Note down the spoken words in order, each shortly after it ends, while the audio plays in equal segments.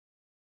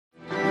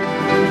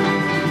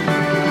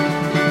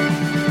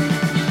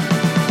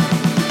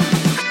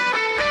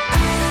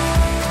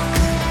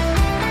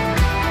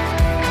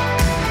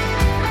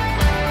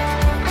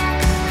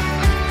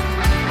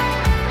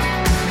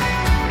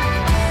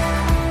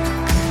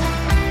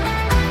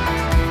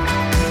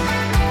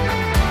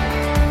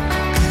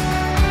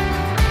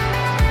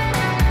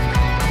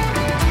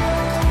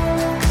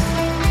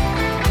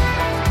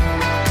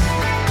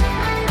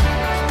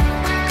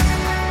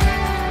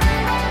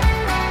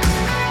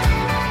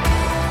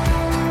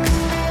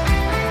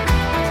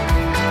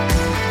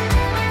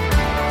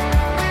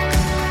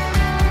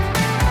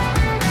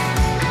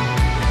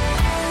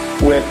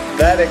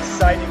that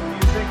exciting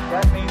music,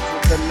 that means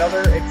it's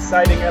another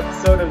exciting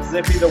episode of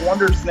Zippy the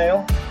Wonder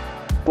Snail.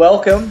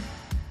 Welcome,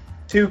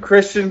 two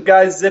Christian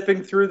guys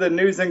zipping through the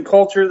news and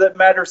culture that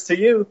matters to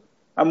you.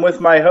 I'm with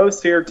my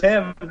host here,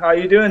 Tim. How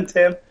you doing,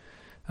 Tim?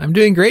 I'm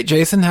doing great,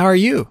 Jason. How are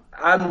you?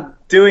 I'm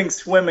doing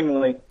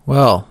swimmingly.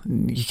 Well,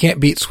 you can't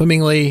beat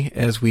swimmingly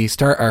as we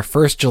start our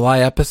first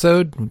July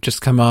episode. We've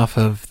just come off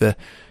of the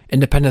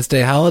Independence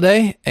Day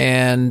holiday,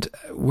 and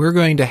we're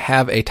going to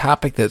have a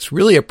topic that's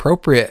really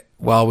appropriate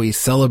while we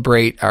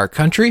celebrate our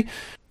country,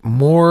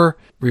 more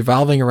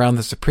revolving around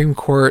the Supreme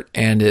Court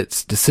and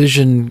its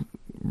decision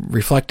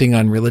reflecting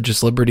on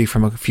religious liberty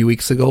from a few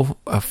weeks ago,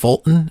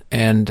 Fulton.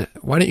 And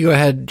why don't you go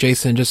ahead,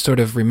 Jason, just sort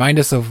of remind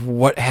us of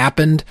what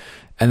happened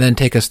and then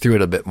take us through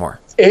it a bit more.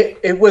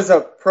 It was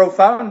a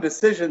profound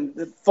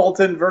decision,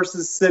 Fulton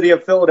versus City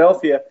of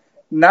Philadelphia,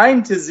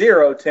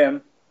 9-0,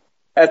 Tim,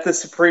 at the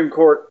Supreme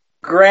Court,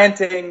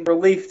 granting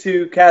relief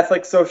to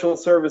Catholic Social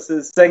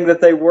Services, saying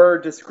that they were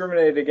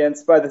discriminated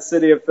against by the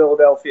City of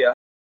Philadelphia.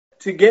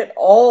 To get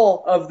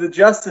all of the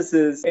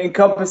justices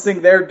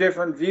encompassing their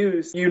different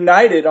views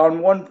united on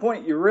one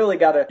point, you really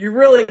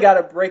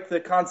gotta break the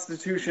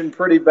Constitution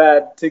pretty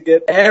bad to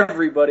get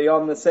everybody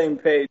on the same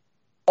page.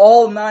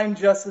 All 9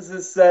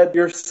 justices said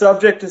you're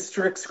subject to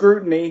strict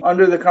scrutiny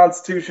under the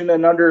Constitution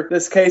and under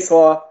this case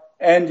law,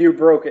 and you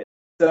broke it.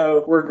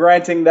 So we're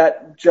granting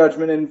that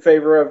judgment in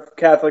favor of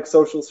Catholic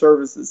Social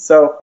Services.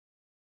 So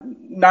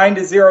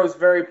 9-0 is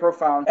very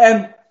profound.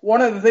 And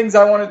one of the things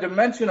I wanted to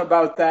mention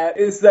about that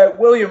is that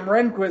William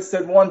Rehnquist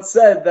had once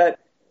said that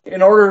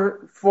in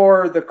order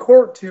for the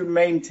court to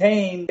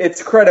maintain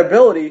its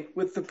credibility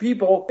with the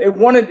people,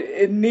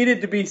 it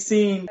needed to be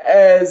seen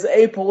as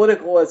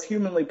apolitical as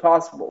humanly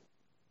possible.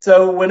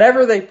 So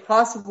whenever they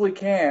possibly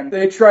can,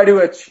 they try to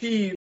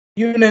achieve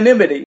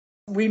unanimity.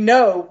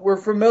 We're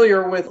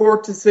familiar with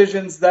court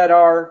decisions that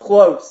are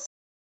close,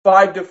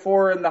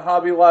 5-4 in the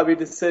Hobby Lobby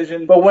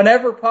decision. But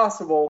whenever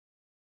possible,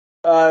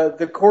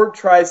 the court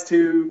tries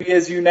to be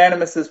as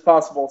unanimous as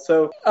possible.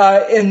 So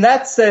in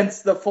that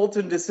sense, the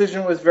Fulton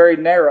decision was very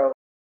narrow.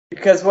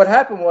 Because what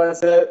happened was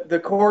that the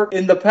court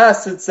in the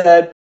past had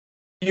said,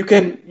 you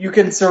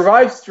can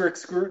survive strict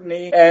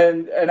scrutiny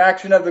and an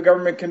action of the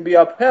government can be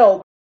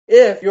upheld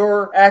if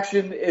your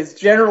action is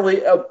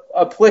generally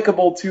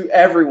applicable to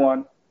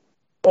everyone.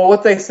 Well,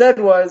 what they said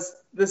was,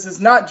 this is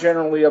not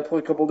generally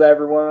applicable to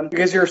everyone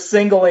because you're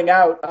singling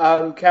out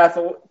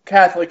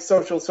Catholic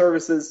Social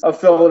Services of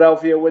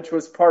Philadelphia, which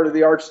was part of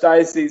the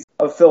Archdiocese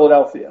of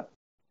Philadelphia.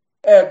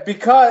 And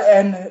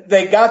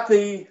they got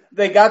the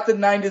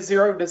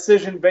 9-0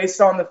 decision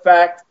based on the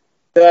fact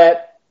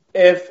that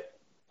if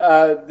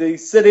the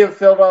City of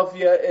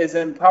Philadelphia is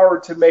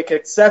empowered to make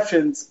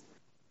exceptions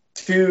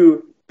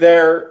to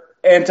their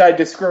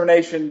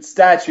anti-discrimination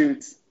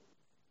statutes,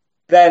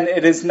 then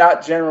it is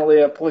not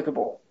generally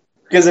applicable.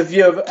 Because if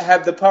you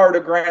have the power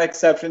to grant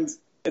exceptions,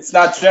 it's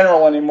not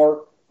general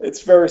anymore.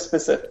 It's very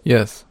specific.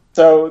 Yes.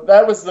 So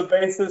that was the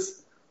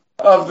basis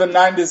of the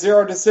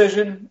 9-0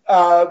 decision,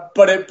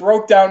 but it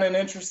broke down in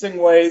interesting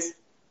ways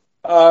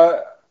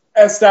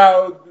as to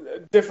how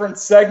different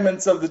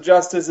segments of the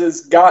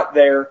justices got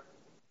there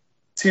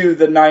to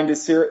the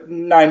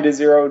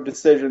 9-0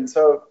 decision.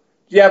 So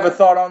do you have a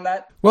thought on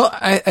that? Well,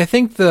 I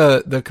think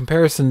the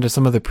comparison to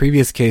some of the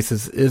previous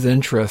cases is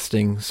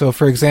interesting. So,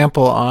 for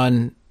example,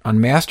 on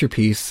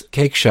Masterpiece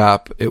Cake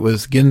Shop, it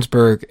was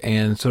Ginsburg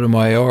and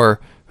Sotomayor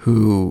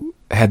who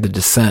had the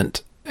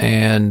dissent,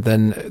 and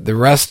then the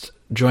rest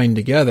joined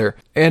together.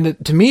 And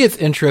to me, it's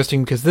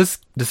interesting because this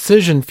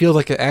decision feels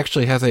like it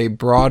actually has a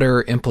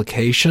broader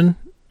implication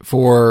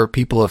for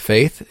people of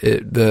faith.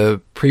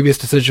 The previous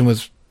decision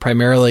was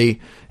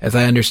primarily, as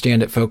I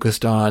understand it,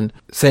 focused on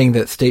saying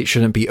that states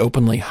shouldn't be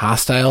openly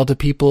hostile to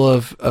people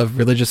of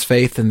religious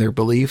faith and their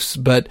beliefs.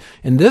 But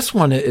in this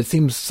one, it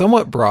seems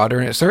somewhat broader,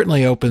 and it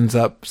certainly opens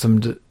up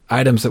some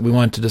items that we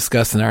want to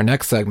discuss in our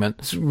next segment.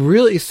 It's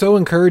really so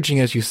encouraging,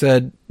 as you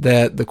said,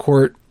 that the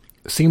court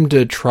seemed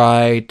to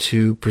try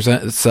to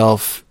present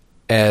itself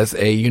as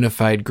a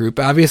unified group.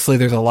 Obviously,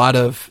 there's a lot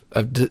of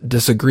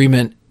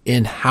disagreement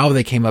in how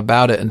they came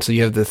about it, and so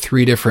you have the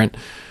 3 different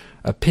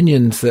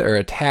opinions that are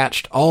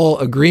attached, all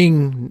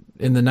agreeing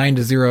in the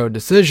 9-0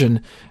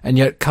 decision, and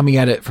yet coming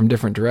at it from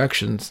different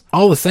directions.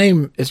 All the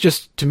same, it's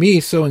just, to me,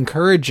 so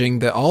encouraging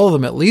that all of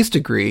them at least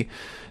agree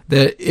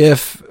that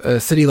if a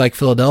city like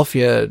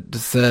Philadelphia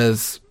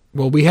says,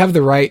 well, we have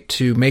the right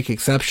to make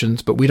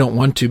exceptions, but we don't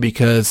want to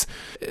because,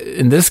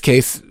 in this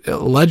case,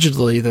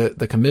 allegedly,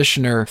 the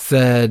commissioner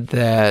said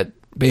that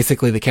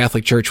basically the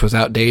Catholic Church was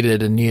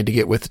outdated and needed to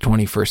get with the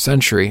 21st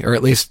century, or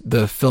at least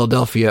the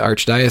Philadelphia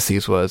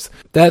Archdiocese was.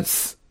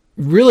 That's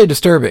really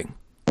disturbing.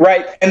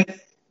 Right. And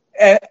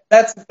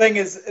that's the thing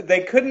is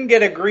they couldn't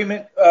get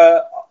agreement,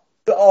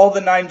 all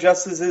the 9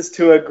 justices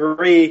to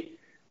agree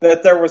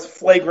that there was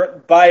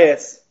flagrant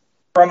bias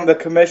from the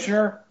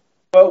commissioner.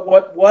 But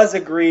what was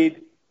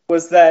agreed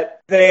was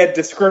that they had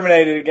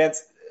discriminated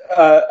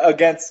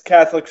against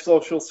Catholic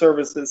Social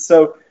Services.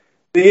 So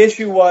the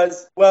issue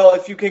was, well,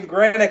 if you can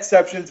grant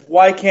exceptions,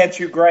 why can't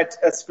you grant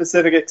a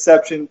specific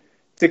exception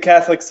to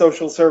Catholic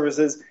Social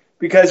Services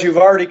because you've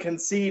already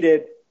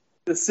conceded,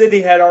 the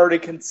city had already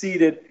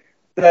conceded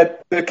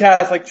that the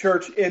Catholic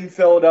Church in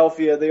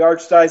Philadelphia, the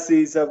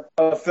Archdiocese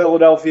of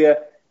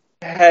Philadelphia,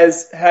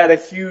 has had a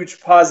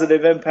huge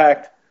positive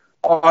impact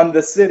on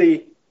the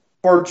city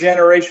for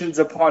generations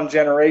upon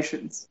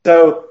generations.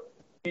 So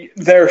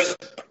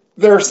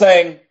they're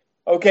saying,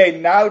 okay,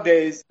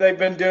 nowadays, they've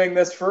been doing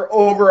this for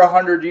over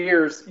 100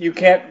 years. You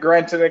can't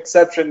grant an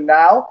exception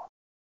now.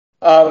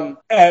 And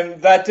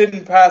that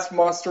didn't pass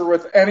muster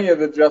with any of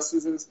the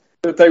justices,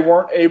 that they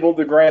weren't able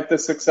to grant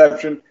this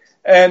exception.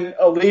 And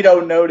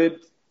Alito noted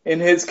in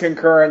his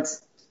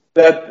concurrence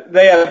that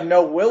they have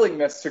no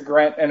willingness to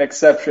grant an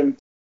exception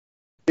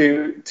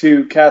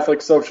to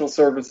Catholic Social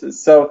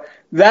Services. So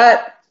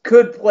that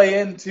could play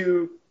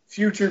into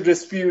future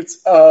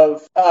disputes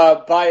of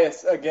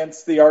bias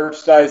against the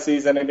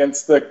Archdiocese and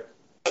against the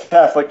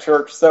Catholic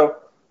Church. So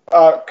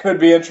could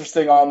be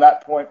interesting on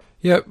that point.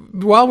 Yeah,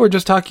 while we're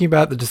just talking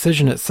about the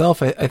decision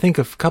itself, I think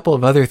of a couple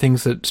of other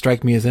things that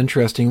strike me as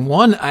interesting.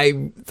 One,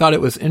 I thought it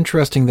was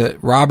interesting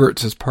that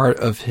Roberts, as part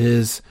of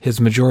his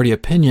majority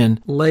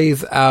opinion,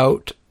 lays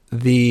out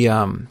the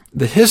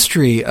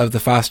history of the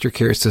foster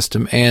care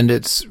system and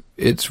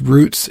its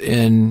roots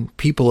in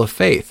people of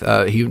faith.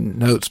 He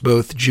notes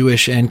both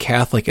Jewish and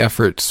Catholic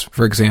efforts,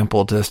 for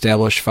example, to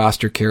establish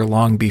foster care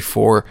long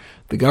before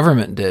the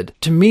government did.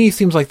 To me, it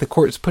seems like the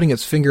court's putting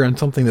its finger on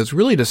something that's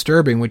really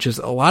disturbing, which is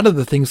a lot of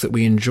the things that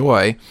we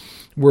enjoy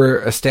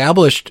were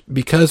established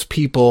because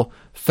people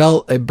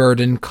felt a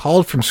burden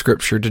called from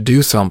Scripture to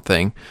do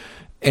something.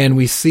 And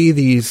we see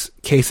these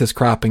cases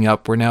cropping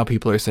up where now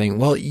people are saying,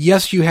 well,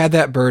 yes, you had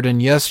that burden.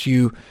 Yes,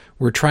 you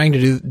were trying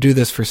to do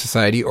this for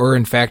society, or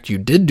in fact, you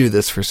did do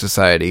this for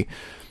society.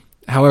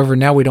 However,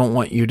 now we don't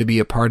want you to be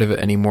a part of it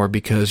anymore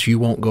because you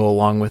won't go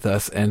along with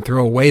us and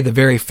throw away the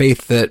very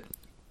faith that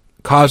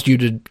caused you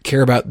to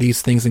care about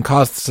these things and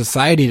caused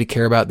society to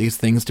care about these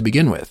things to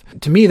begin with.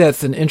 To me,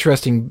 that's an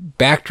interesting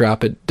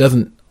backdrop. It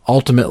doesn't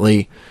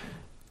ultimately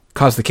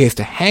cause the case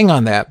to hang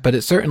on that, but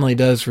it certainly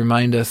does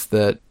remind us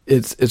that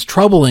it's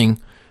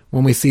troubling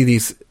when we see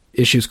these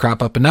issues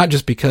crop up, and not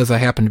just because I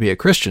happen to be a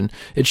Christian.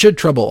 It should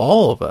trouble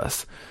all of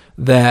us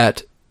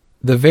that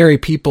the very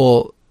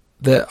people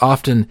that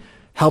often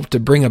help to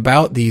bring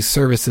about these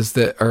services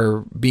that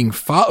are being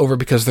fought over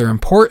because they're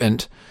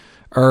important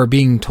are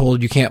being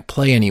told you can't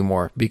play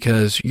anymore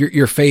because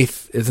your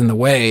faith is in the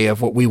way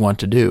of what we want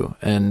to do.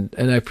 And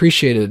I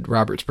appreciated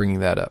Roberts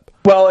bringing that up.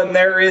 Well, and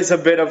there is a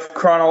bit of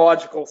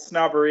chronological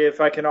snobbery, if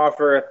I can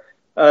offer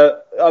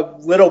a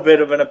little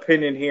bit of an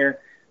opinion here,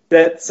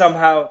 that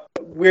somehow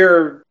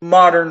we're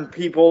modern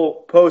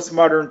people,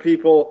 postmodern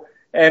people,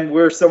 and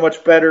we're so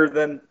much better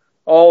than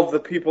all of the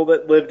people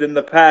that lived in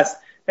the past.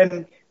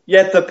 And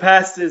yet the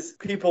past is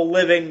people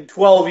living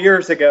 12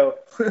 years ago.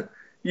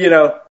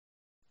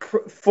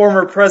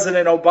 Former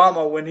President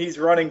Obama, when he's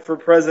running for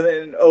president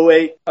in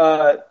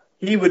 2008,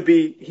 he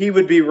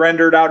would be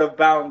rendered out of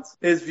bounds,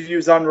 his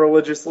views on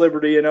religious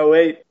liberty in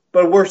 2008.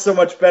 But we're so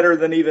much better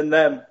than even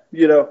them,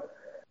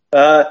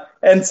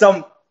 and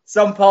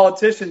some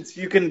politicians,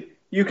 you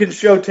can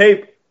show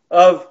tape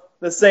of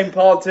the same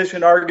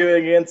politician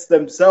arguing against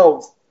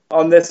themselves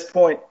on this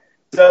point.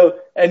 So,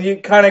 and you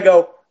kind of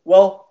go,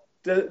 well,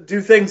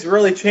 do things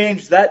really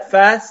change that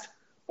fast,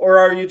 or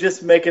are you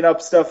just making up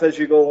stuff as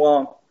you go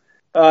along?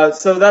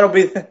 So that'll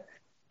be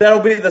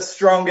the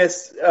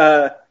strongest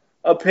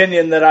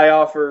opinion that I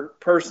offer,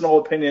 personal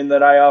opinion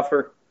that I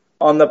offer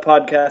on the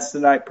podcast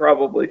tonight,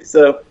 probably.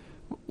 So.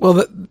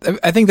 Well,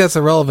 I think that's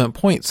a relevant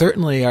point.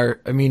 Certainly,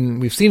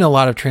 we've seen a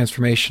lot of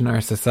transformation in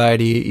our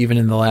society, even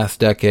in the last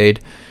decade.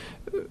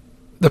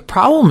 The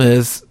problem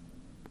is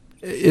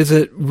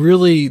it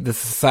really the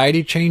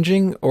society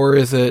changing, or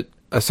is it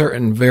a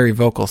certain very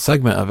vocal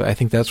segment of it? I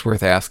think that's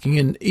worth asking.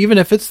 And even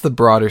if it's the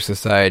broader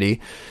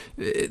society,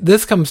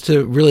 this comes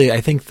to really,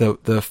 I think,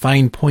 the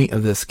fine point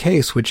of this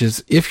case, which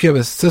is if you have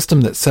a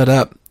system that's set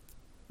up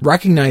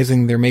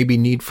recognizing there may be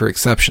need for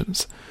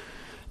exceptions.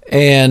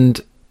 And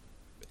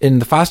in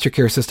the foster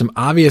care system,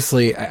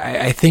 obviously,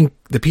 I think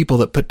the people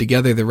that put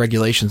together the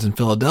regulations in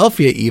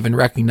Philadelphia even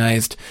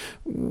recognized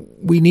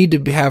we need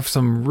to have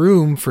some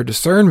room for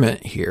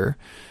discernment here,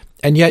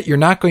 and yet you're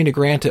not going to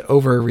grant it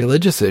over a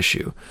religious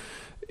issue.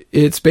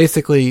 It's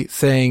basically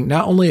saying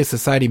not only is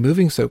society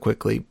moving so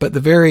quickly, but the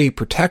very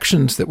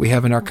protections that we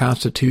have in our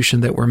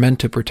Constitution that were meant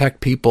to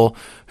protect people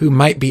who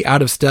might be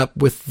out of step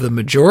with the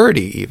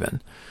majority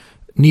even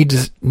need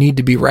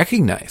to be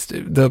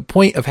recognized. The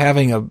point of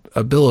having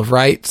a Bill of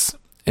Rights,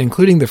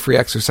 including the free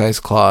exercise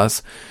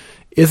clause,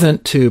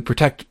 isn't to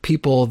protect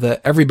people that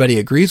everybody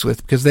agrees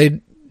with, because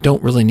they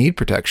don't really need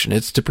protection.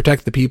 It's to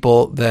protect the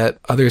people that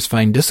others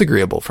find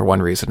disagreeable for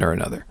one reason or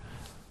another.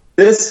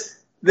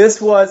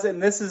 This was,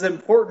 and this is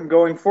important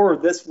going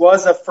forward, this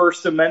was a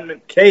First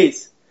Amendment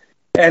case.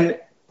 And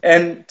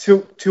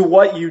to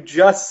what you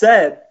just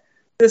said,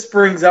 this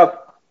brings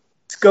up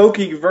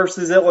Skokie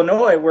versus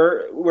Illinois,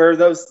 where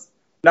those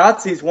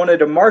Nazis wanted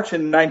to march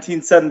in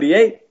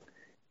 1978.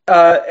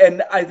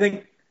 And I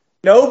think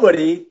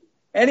nobody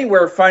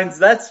anywhere finds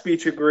that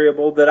speech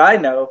agreeable that I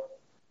know.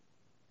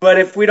 But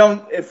if we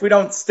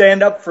don't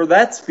stand up for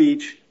that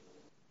speech,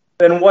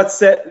 then what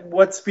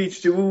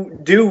speech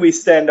do we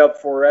stand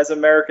up for as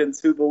Americans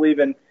who believe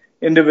in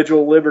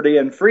individual liberty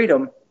and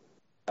freedom?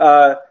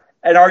 And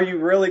are you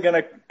really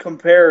going to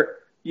compare,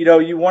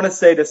 you want to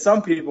say to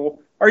some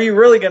people, are you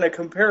really going to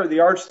compare the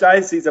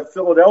Archdiocese of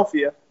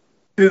Philadelphia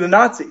to the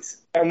Nazis?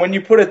 And when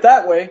you put it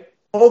that way,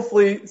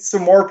 hopefully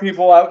some more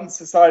people out in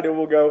society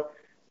will go,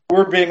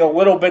 we're being a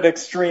little bit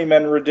extreme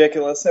and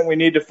ridiculous, and we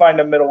need to find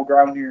a middle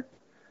ground here.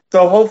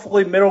 So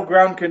hopefully middle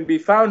ground can be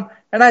found.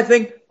 And I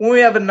think when we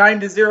have a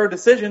 9-0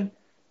 decision,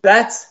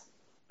 that's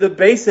the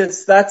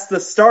basis, that's the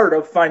start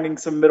of finding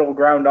some middle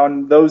ground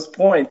on those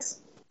points.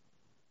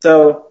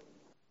 So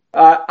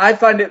I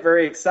find it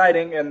very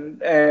exciting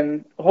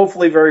and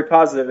hopefully very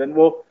positive. And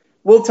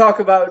we'll talk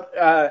about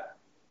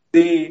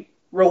the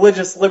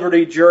religious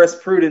liberty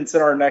jurisprudence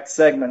in our next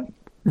segment.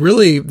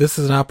 Really, this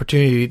is an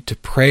opportunity to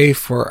pray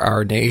for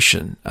our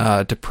nation,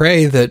 to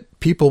pray that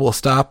people will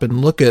stop and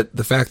look at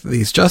the fact that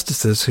these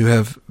justices who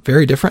have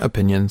very different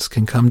opinions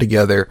can come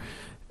together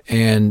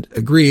and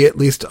agree at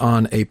least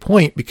on a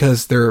point,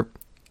 because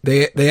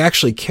they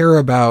actually care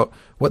about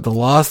what the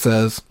law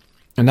says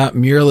and not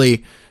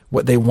merely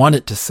what they want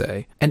it to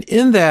say. And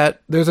in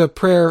that, there's a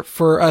prayer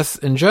for us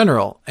in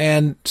general.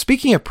 And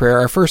speaking of prayer,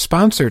 our first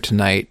sponsor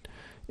tonight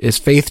is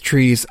Faith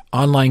Tree's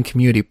online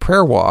community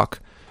prayer walk,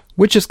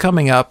 which is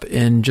coming up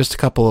in just a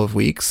couple of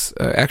weeks.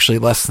 Actually,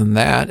 less than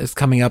that. It's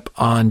coming up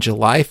on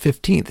July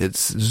 15th.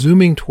 It's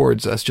zooming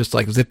towards us, just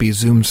like Zippy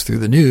zooms through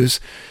the news.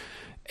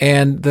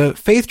 And the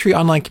Faith Tree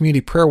Online Community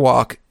Prayer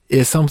Walk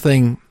is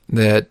something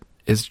that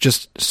is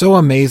just so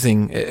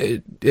amazing.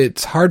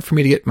 It's hard for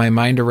me to get my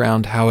mind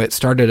around how it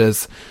started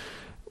as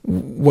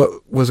what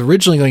was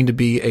originally going to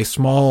be a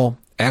small,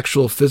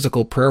 actual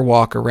physical prayer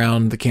walk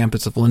around the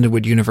campus of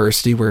Lindenwood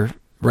University,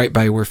 right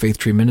by where Faith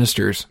Tree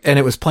ministers. And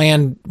it was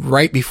planned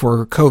right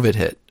before COVID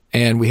hit.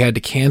 And we had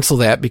to cancel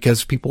that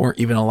because people weren't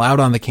even allowed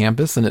on the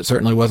campus, and it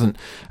certainly wasn't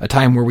a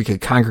time where we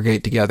could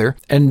congregate together.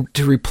 And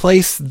to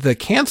replace the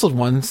canceled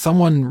one,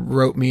 someone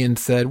wrote me and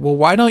said, well,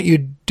 why don't you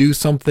do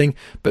something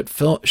but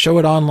show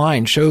it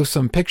online, show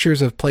some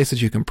pictures of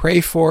places you can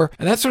pray for?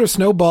 And that sort of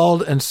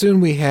snowballed, and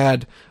soon we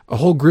had a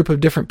whole group of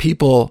different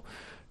people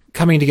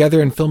coming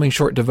together and filming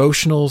short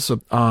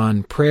devotionals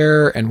on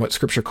prayer and what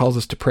Scripture calls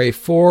us to pray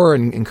for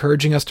and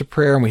encouraging us to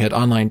prayer. And we had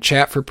online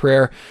chat for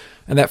prayer.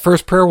 And that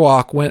first prayer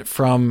walk went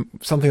from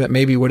something that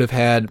maybe would have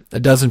had a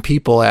dozen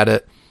people at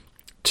it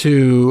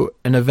to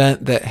an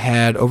event that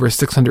had over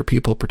 600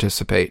 people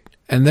participate.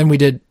 And then we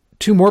did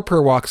 2 more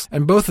prayer walks,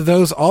 and both of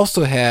those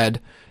also had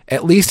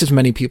at least as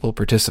many people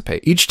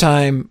participate, each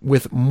time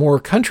with more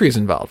countries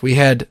involved. We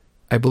had,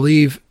 I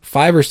believe,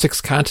 5 or 6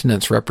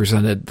 continents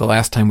represented the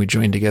last time we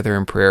joined together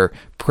in prayer,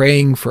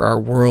 praying for our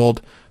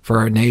world, for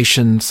our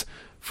nations,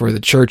 for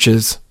the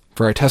churches,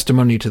 for our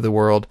testimony to the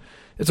world.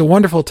 It's a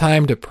wonderful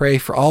time to pray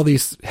for all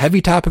these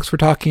heavy topics we're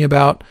talking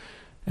about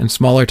and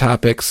smaller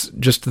topics,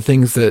 just the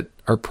things that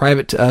are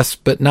private to us,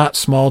 but not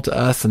small to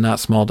us and not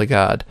small to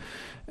God.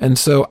 And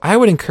so I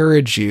would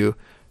encourage you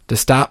to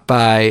stop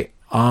by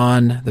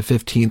on the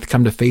 15th.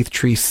 Come to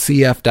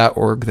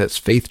faithtreecf.org. That's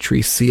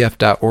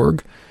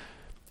faithtreecf.org.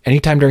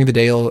 Anytime during the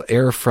day, it'll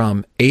air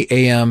from 8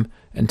 a.m.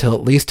 until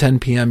at least 10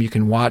 p.m. You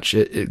can watch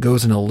it. It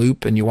goes in a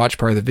loop, and you watch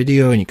part of the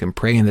video, and you can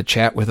pray in the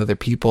chat with other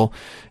people.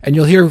 And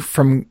you'll hear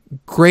from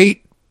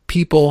great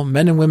people,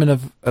 men and women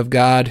of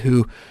God,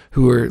 who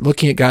are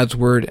looking at God's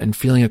Word and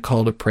feeling a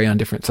call to pray on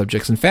different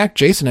subjects. In fact,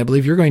 Jason, I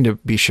believe you're going to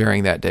be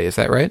sharing that day. Is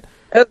that right?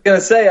 I was going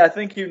to say, I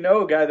think you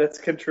know a guy that's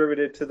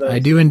contributed to those. I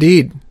do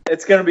indeed.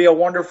 It's going to be a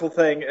wonderful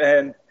thing,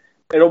 and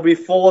it'll be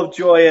full of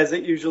joy as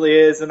it usually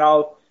is, and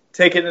I'll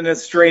take it in a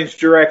strange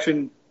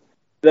direction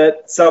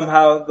that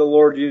somehow the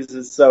Lord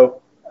uses.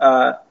 So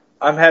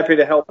I'm happy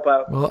to help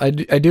out. Well, I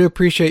do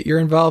appreciate your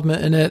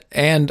involvement in it,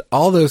 and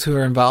all those who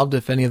are involved,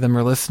 if any of them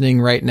are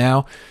listening right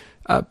now.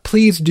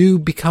 Please do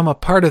become a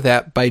part of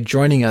that by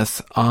joining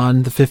us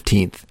on the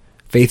 15th,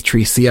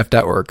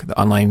 faithtreecf.org, the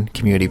online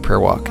community prayer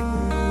walk.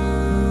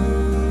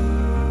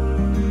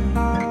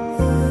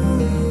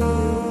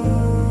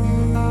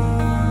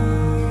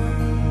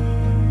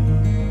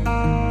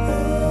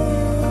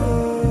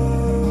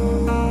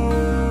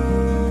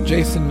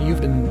 Jason,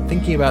 you've been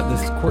thinking about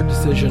this court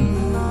decision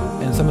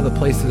and some of the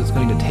places it's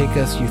going to take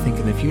us, you think,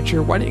 in the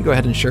future. Why don't you go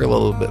ahead and share a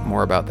little bit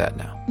more about that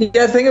now?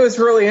 Yeah, I think it was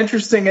really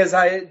interesting as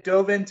I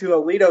dove into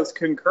Alito's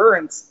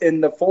concurrence in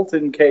the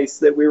Fulton case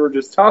that we were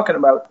just talking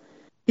about.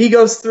 He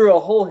goes through a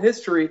whole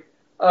history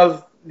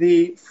of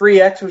the free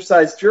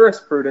exercise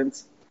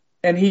jurisprudence,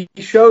 and he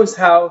shows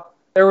how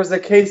there was a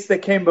case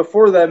that came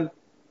before them,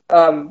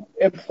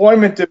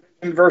 Employment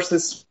Division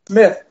versus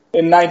Smith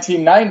in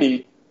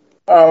 1990,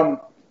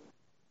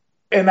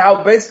 and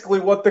how basically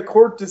what the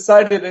court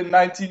decided in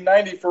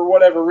 1990 for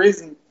whatever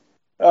reason,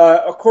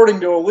 according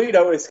to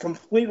Alito, is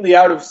completely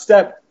out of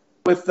step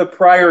with the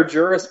prior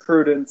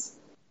jurisprudence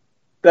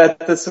that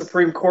the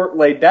Supreme Court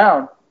laid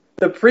down.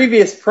 The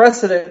previous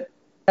precedent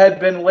had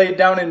been laid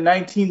down in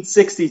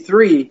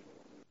 1963,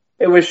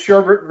 It was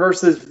Sherbert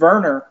versus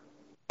Werner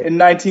in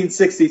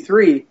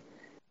 1963.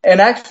 And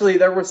actually,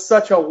 there was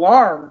such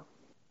alarm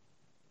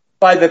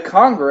by the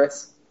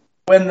Congress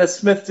when the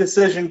Smith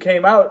decision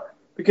came out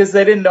because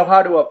they didn't know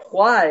how to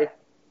apply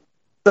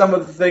some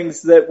of the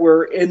things that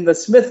were in the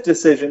Smith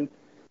decision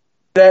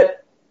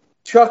that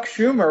Chuck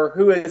Schumer,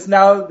 who is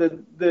now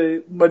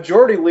the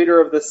majority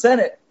leader of the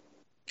Senate,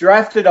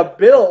 drafted a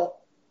bill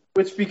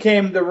which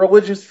became the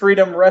Religious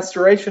Freedom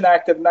Restoration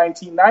Act of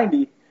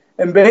 1990.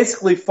 And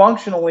basically,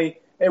 functionally,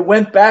 it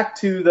went back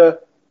to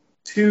the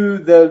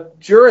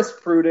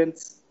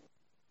jurisprudence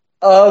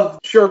of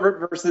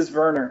Sherbert versus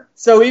Werner.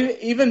 So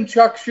even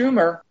Chuck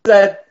Schumer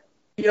said,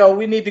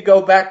 we need to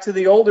go back to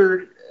the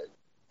older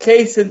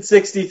case in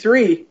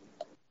 63,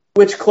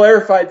 which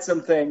clarified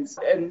some things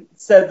and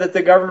said that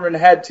the government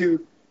had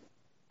to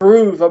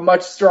prove a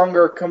much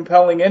stronger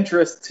compelling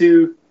interest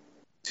to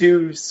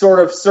sort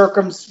of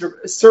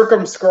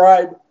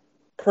circumscribe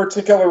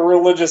particular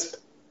religious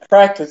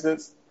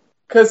practices.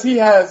 Because he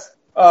has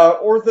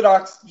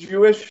Orthodox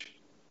Jewish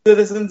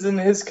citizens in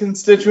his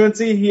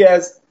constituency. He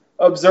has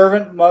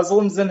observant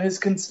Muslims in his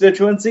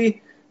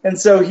constituency. And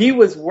so he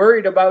was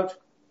worried about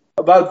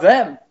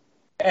them.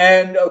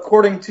 And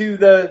according to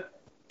the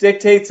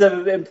dictates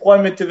of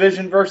Employment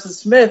Division versus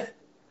Smith,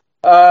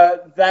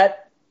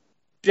 that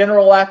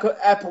general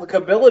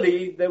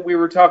applicability that we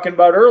were talking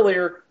about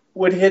earlier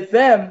would hit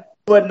them,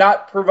 but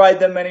not provide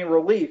them any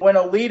relief. When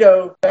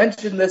Alito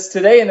mentioned this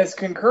today in his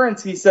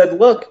concurrence, he said,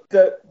 look,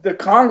 the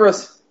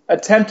Congress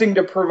attempting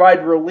to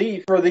provide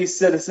relief for these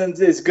citizens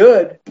is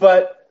good,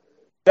 but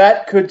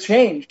that could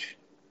change.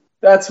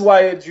 That's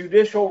why a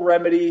judicial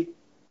remedy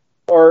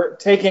or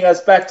taking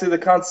us back to the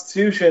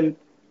Constitution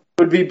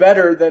would be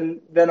better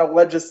than a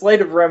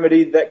legislative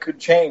remedy that could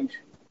change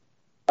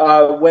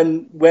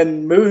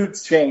when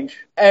moods change.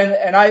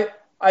 And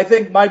I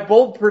think my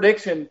bold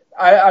prediction,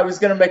 I was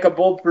going to make a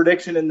bold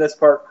prediction in this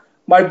part.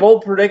 My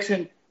bold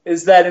prediction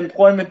is that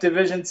Employment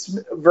Division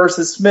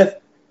versus Smith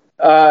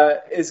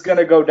is going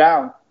to go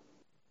down.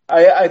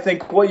 I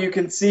think what you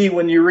can see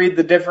when you read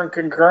the different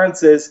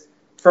concurrences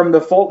from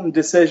the Fulton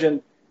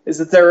decision is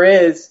that there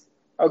is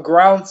a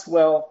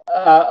groundswell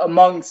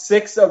among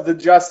 6 of the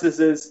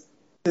justices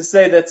to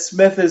say that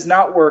Smith is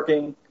not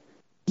working.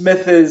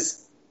 Smith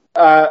is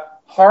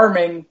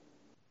harming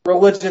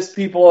religious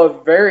people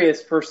of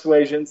various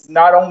persuasions,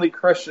 not only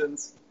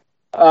Christians,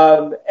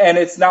 and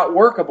it's not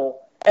workable.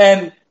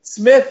 And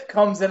Smith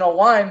comes in a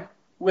line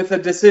with a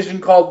decision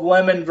called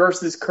Lemon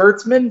versus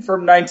Kurtzman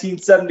from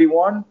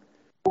 1971,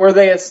 where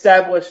they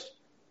established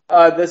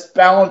this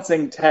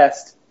balancing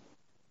test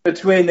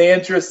between the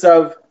interests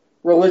of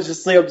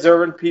religiously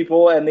observant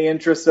people and the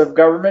interests of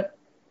government.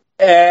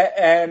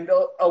 And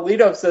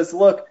Alito says,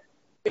 look,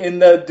 in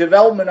the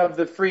development of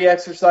the Free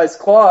Exercise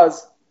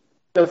Clause,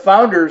 the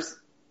founders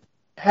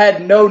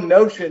had no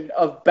notion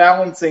of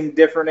balancing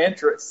different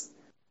interests.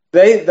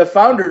 The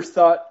founders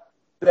thought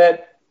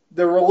that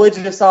the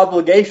religious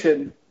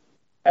obligation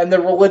and the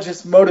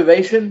religious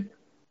motivation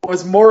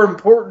was more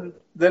important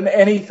than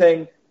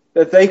anything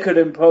that they could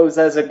impose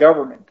as a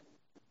government.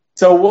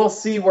 So we'll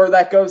see where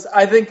that goes.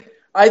 I think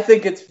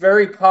it's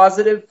very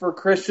positive for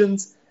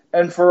Christians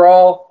and for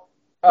all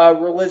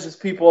religious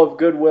people of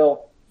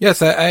goodwill.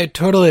 Yes, I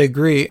totally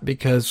agree,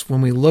 because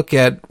when we look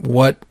at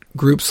what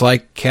groups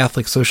like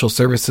Catholic Social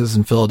Services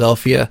in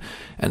Philadelphia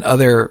and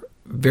other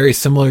very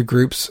similar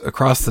groups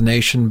across the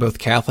nation, both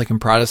Catholic and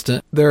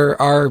Protestant,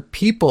 there are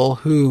people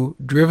who,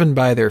 driven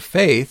by their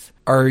faith,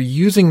 are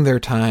using their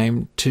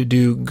time to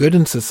do good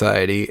in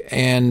society.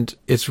 And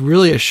it's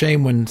really a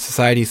shame when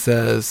society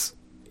says,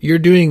 you're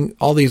doing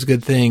all these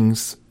good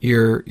things,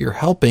 you're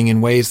helping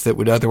in ways that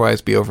would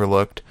otherwise be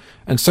overlooked.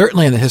 And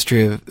certainly in the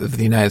history of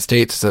the United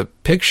States, it's a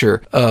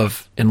picture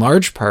of, in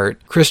large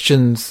part,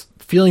 Christians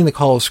feeling the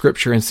call of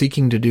Scripture and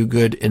seeking to do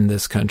good in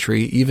this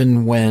country,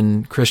 even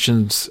when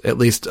Christians, at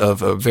least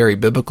of a very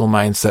biblical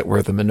mindset,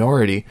 were the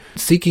minority,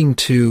 seeking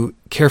to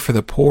care for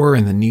the poor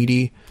and the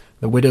needy,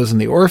 the widows and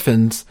the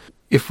orphans.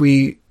 If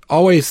we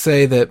always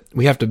say that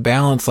we have to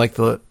balance, like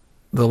the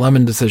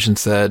Lemon decision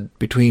said,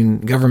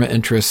 between government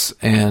interests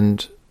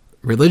and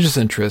religious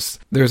interests,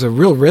 there's a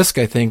real risk,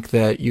 I think,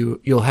 that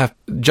you'll have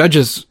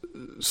judges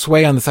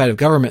sway on the side of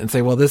government and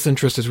say, well, this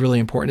interest is really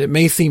important. It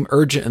may seem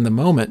urgent in the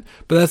moment,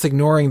 but that's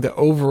ignoring the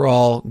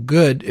overall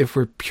good if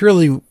we're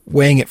purely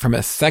weighing it from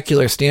a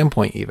secular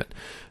standpoint, even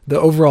the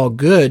overall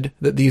good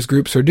that these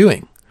groups are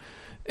doing.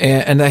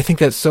 And I think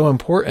that's so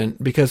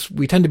important, because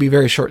we tend to be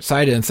very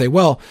short-sighted and say,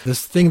 well,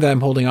 this thing that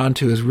I'm holding on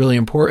to is really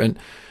important.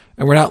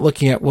 And we're not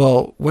looking at,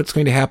 well, what's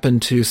going to happen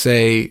to,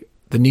 say,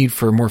 the need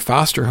for more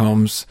foster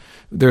homes.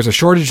 There's a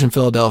shortage in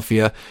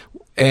Philadelphia,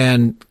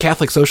 and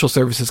Catholic Social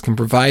Services can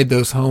provide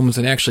those homes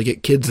and actually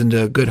get kids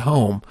into a good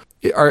home.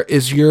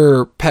 Is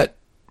your pet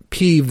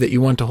peeve that you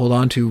want to hold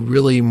on to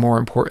really more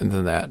important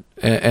than that?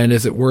 And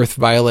is it worth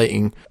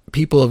violating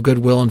people of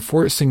goodwill and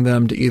forcing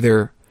them to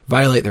either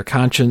violate their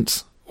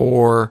conscience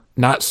or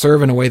not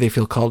serve in a way they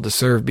feel called to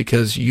serve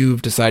because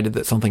you've decided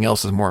that something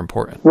else is more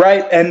important?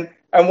 Right. And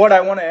And what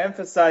I want to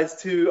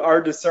emphasize to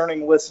our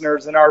discerning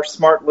listeners and our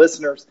smart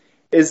listeners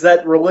is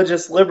that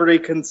religious liberty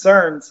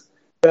concerns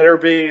that are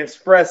being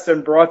expressed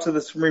and brought to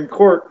the Supreme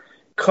Court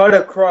cut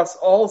across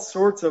all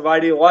sorts of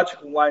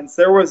ideological lines.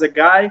 There was a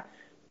guy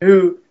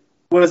who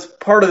was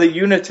part of the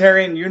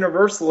Unitarian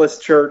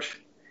Universalist Church,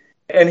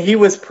 and he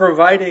was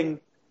providing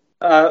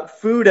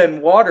food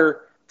and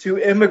water to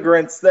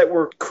immigrants that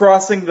were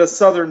crossing the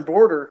southern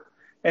border,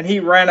 and he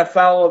ran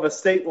afoul of a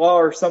state law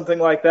or something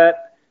like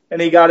that,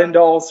 and he got into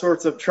all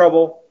sorts of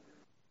trouble.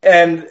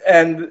 And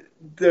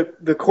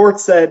the court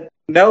said,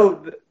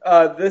 no,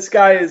 this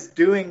guy is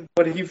doing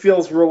what he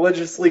feels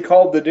religiously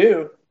called to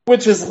do,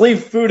 which is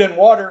leave food and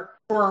water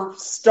for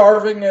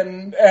starving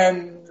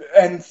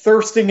and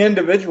thirsting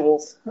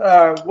individuals.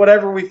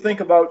 Whatever we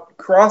think about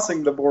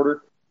crossing the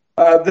border,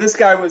 this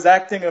guy was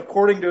acting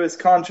according to his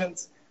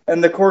conscience,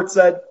 and the court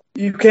said,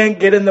 you can't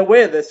get in the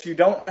way of this. You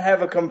don't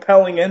have a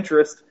compelling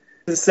interest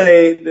to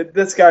say that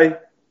this guy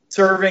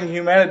serving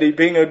humanity,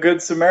 being a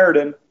good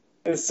Samaritan,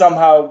 is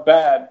somehow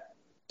bad.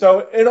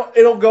 So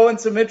it'll go in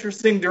some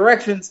interesting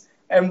directions,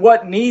 and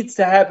what needs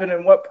to happen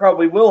and what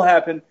probably will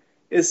happen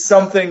is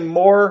something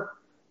more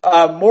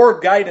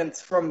guidance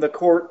from the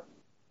court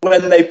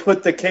when they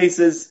put the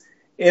cases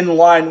in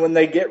line, when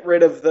they get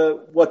rid of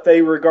what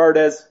they regard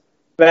as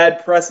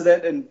bad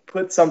precedent and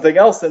put something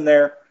else in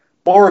there,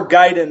 more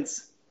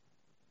guidance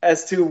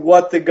as to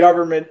what the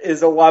government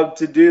is allowed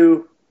to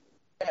do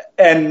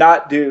and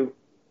not do,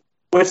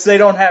 which they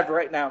don't have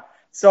right now.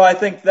 So I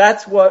think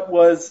that's what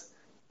was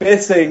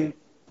missing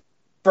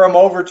from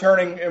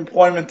overturning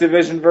Employment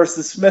Division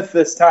versus Smith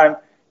this time,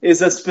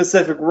 is a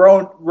specific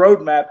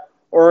roadmap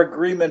or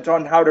agreement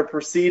on how to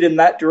proceed in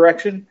that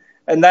direction.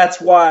 And that's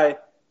why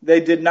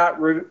they did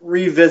not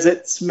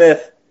revisit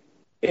Smith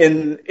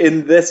in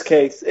this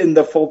case, in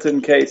the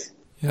Fulton case.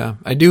 Yeah,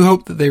 I do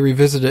hope that they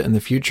revisit it in the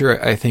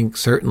future. I think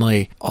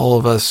certainly all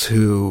of us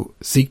who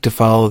seek to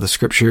follow the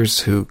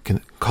scriptures, who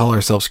can call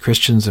ourselves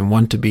Christians and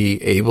want to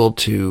be able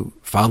to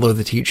follow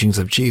the teachings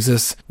of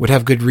Jesus, would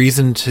have good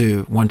reason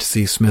to want to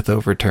see Smith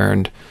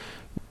overturned,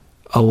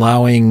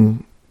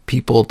 allowing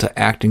people to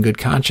act in good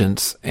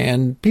conscience.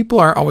 And people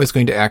aren't always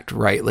going to act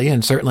rightly,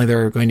 and certainly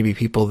there are going to be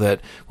people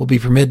that will be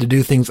permitted to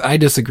do things I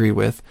disagree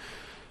with.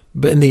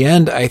 But in the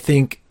end, I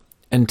think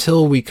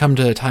until we come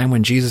to a time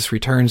when Jesus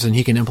returns and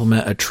he can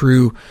implement a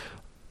true,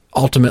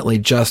 ultimately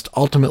just,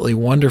 ultimately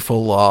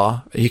wonderful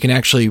law, he can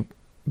actually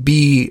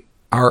be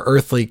our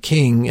earthly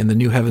king in the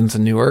new heavens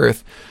and new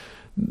earth.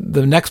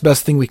 The next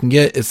best thing we can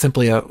get is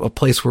simply a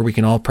place where we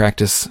can all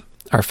practice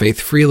our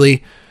faith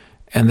freely.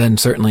 And then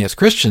certainly as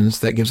Christians,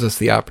 that gives us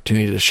the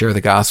opportunity to share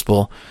the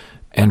gospel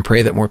and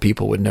pray that more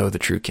people would know the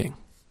true king.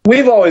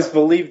 We've always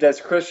believed as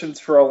Christians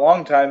for a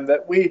long time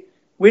that we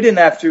didn't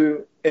have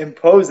to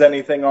impose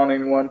anything on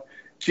anyone.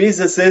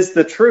 Jesus is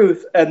the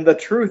truth, and the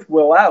truth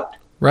will out.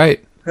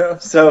 Right.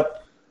 So,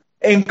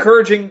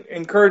 encouraging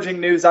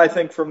news, I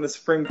think, from the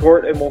Supreme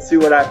Court, and we'll see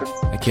what happens.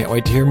 I can't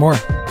wait to hear more.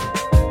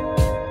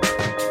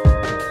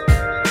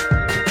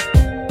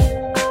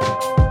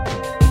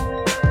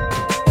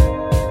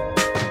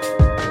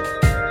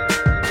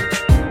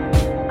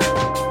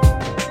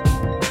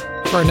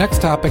 For our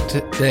next topic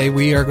today,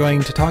 we are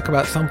going to talk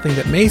about something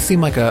that may seem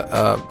like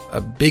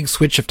a big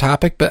switch of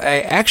topic, but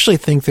I actually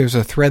think there's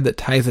a thread that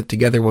ties it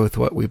together with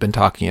what we've been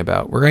talking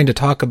about. We're going to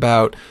talk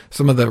about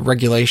some of the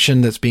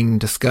regulation that's being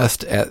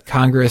discussed at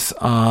Congress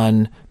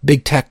on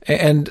big tech.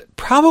 And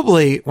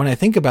probably when I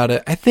think about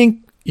it, I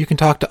think you can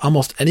talk to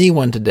almost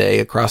anyone today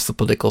across the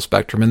political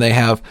spectrum, and they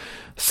have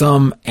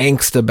some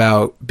angst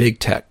about big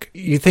tech.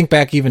 You think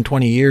back even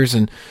 20 years,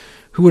 and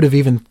who would have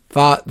even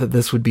thought that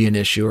this would be an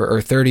issue,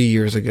 or 30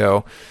 years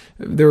ago?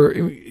 There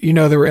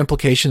were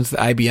implications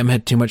that IBM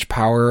had too much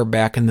power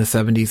back in the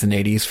 70s and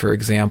 80s, for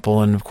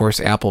example, and of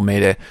course Apple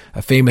made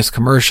a famous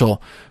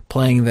commercial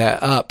playing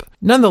that up.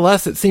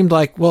 Nonetheless, it seemed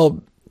like,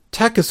 well,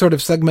 tech is sort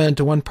of segmented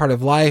to one part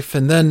of life,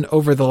 and then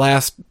over the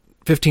last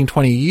 15,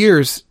 20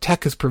 years,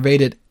 tech has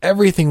pervaded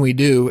everything we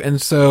do,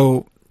 and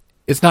so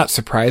it's not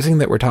surprising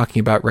that we're talking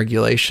about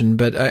regulation,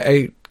 but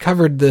I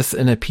covered this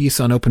in a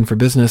piece on Open for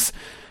Business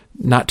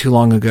not too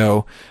long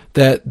ago,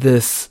 that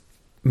this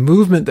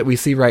movement that we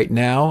see right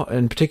now,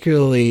 and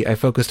particularly I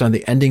focused on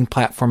the Ending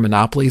Platform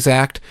Monopolies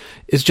Act,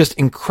 is just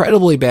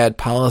incredibly bad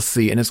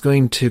policy, and it's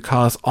going to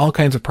cause all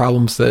kinds of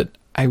problems that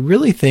I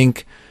really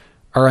think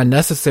are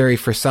unnecessary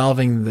for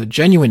solving the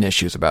genuine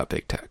issues about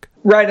big tech.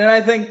 Right, and I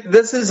think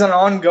this is an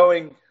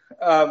ongoing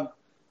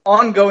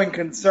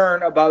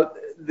concern about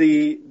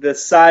the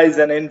size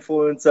and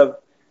influence of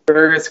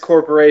various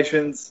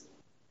corporations,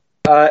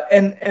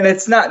 and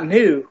it's not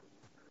new.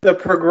 The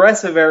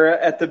progressive era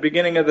at the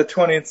beginning of the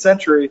 20th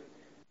century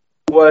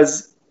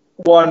was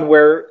one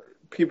where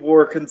people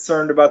were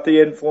concerned about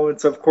the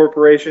influence of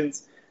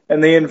corporations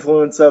and the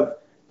influence of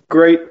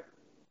great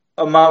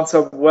amounts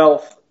of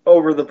wealth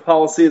over the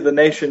policy of the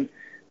nation.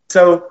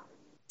 So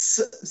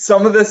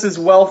some of this is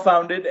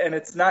well-founded and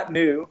it's not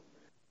new,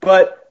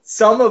 but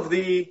some of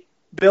the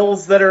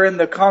bills that are in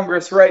the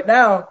Congress right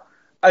now,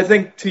 I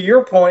think to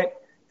your point,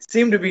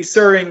 seem to be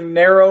serving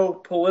narrow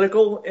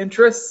political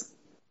interests,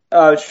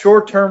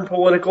 short-term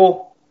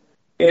political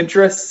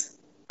interests,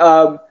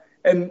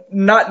 and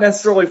not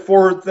necessarily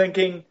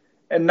forward-thinking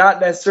and not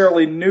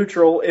necessarily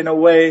neutral in a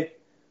way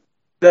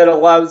that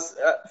allows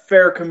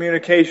fair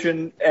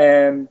communication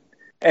and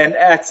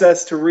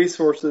access to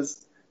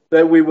resources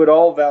that we would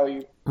all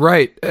value.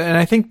 Right. And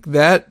I think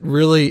that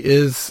really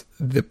is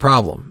the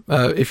problem.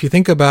 If you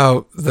think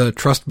about the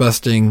trust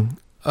busting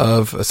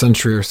of a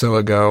century or so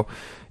ago,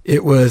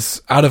 it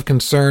was out of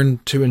concern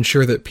to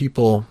ensure that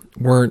people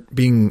weren't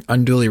being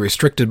unduly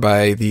restricted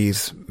by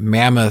these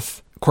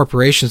mammoth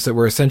corporations that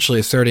were essentially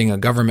asserting a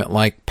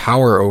government-like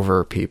power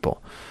over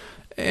people.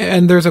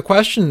 And there's a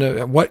question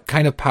of what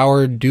kind of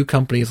power do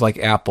companies like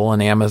Apple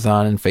and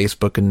Amazon and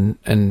Facebook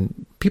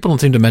and people don't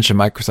seem to mention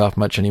Microsoft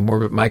much anymore,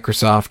 but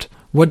Microsoft,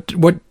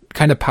 what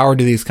kind of power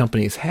do these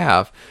companies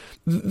have?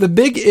 The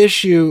big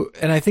issue,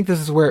 and I think this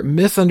is where it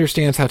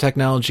misunderstands how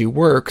technology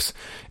works,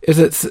 is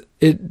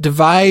it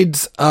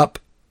divides up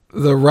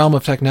the realm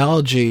of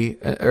technology,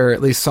 or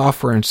at least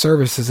software and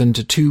services,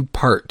 into two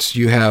parts.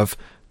 You have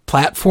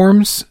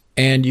platforms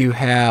and you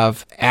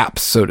have apps,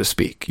 so to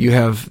speak. You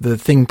have the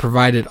thing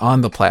provided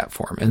on the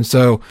platform. And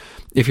so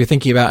if you're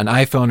thinking about an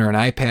iPhone or an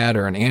iPad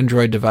or an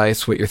Android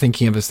device, what you're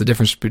thinking of is the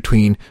difference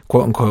between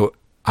quote unquote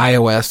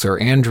iOS or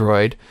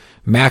Android,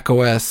 Mac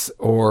OS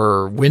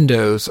or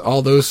Windows,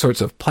 all those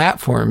sorts of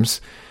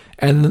platforms.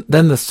 And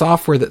then the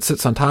software that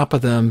sits on top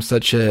of them,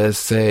 such as,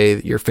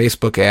 say, your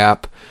Facebook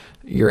app,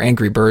 your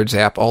Angry Birds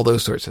app, all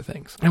those sorts of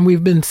things. And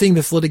we've been seeing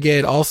this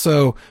litigated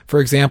also, for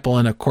example,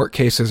 in a court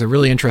case. There's a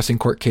really interesting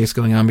court case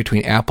going on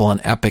between Apple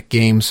and Epic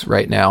Games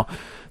right now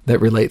that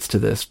relates to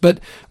this. But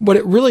what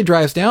it really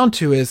drives down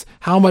to is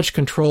how much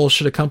control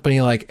should a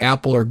company like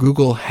Apple or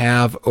Google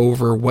have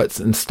over what's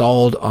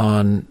installed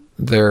on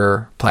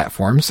their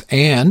platforms,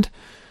 and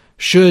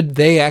should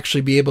they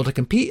actually be able to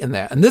compete in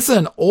that? And this is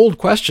an old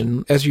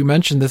question. As you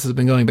mentioned, this has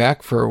been going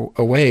back for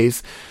a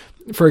ways.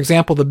 For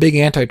example, the big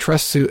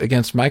antitrust suit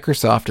against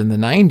Microsoft in the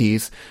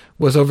 90s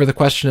was over the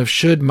question of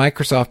should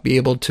Microsoft be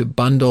able to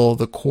bundle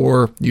the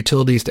core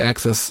utilities to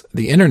access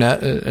the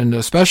internet, and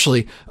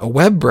especially a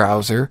web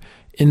browser,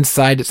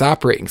 inside its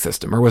operating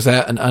system, or was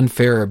that an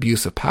unfair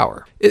abuse of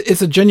power?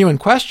 It's a genuine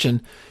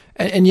question.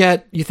 And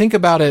yet, you think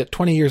about it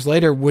 20 years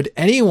later, would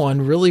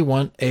anyone really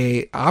want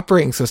a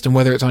operating system,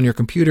 whether it's on your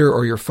computer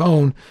or your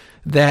phone,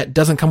 that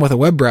doesn't come with a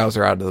web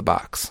browser out of the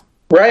box?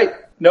 Right.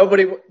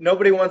 Nobody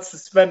wants to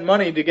spend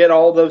money to get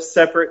all those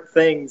separate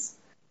things,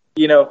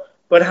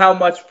 but how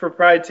much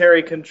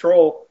proprietary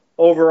control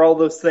over all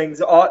those things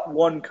ought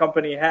one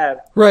company have?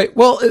 Right.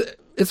 Well,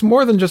 it's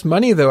more than just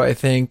money, though, I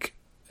think.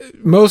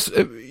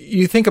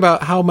 You think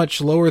about how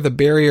much lower the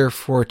barrier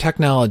for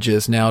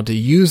technologists now to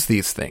use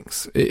these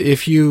things.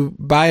 If you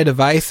buy a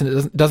device and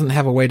it doesn't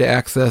have a way to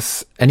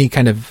access any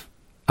kind of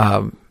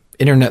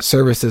internet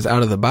services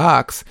out of the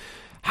box,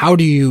 how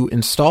do you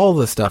install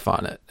the stuff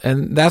on it?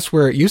 And that's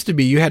where it used to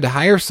be. You had to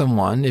hire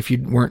someone if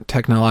you weren't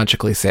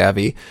technologically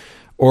savvy,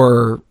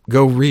 or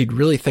go read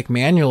really thick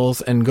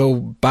manuals and go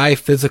buy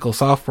physical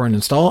software and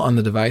install it on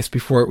the device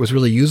before it was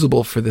really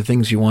usable for the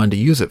things you wanted to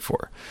use it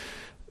for.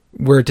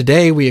 Where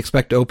today we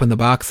expect to open the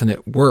box and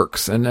it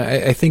works. And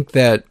I think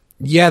that,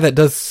 that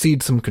does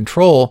cede some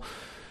control,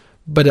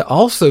 but it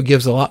also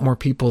gives a lot more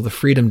people the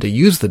freedom to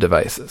use the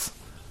devices.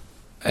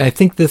 I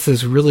think this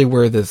is really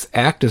where this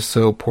act is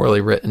so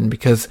poorly written,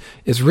 because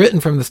it's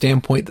written from the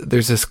standpoint that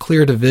there's this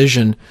clear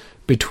division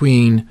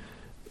between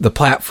the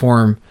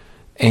platform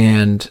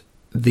and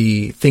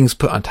the things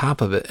put on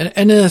top of it. And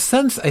in a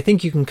sense, I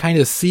think you can kind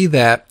of see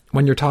that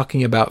when you're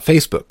talking about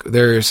Facebook.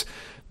 There's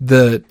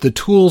the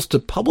tools to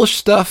publish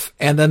stuff,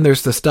 and then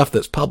there's the stuff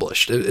that's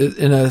published.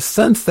 In a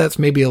sense, that's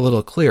maybe a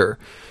little clearer.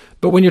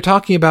 But when you're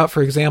talking about,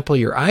 for example,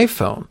 your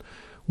iPhone,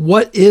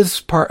 what is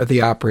part of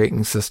the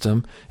operating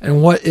system,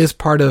 and what is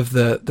part of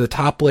the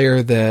top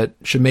layer that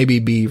should maybe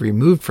be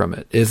removed from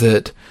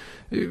it?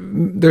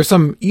 There's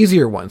some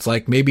easier ones,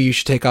 like maybe you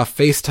should take off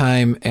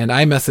FaceTime and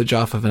iMessage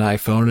off of an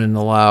iPhone and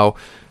allow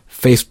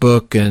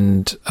Facebook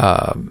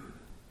and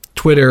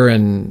Twitter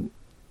and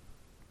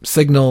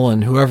Signal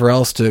and whoever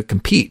else to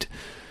compete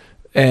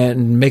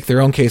and make their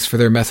own case for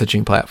their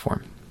messaging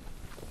platform.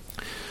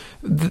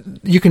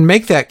 You can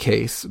make that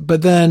case,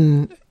 but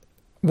then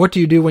what do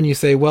you do when you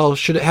say, well,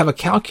 should it have a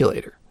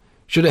calculator?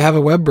 Should it have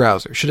a web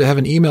browser? Should it have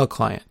an email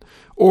client?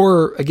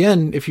 Or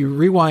again, if you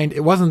rewind,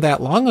 it wasn't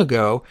that long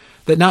ago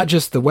that not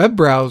just the web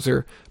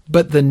browser,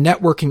 but the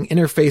networking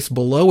interface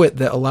below it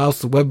that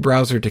allows the web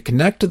browser to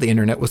connect to the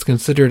internet was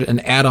considered an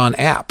add-on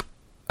app.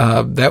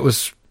 That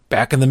was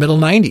back in the middle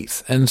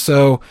 90s. And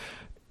so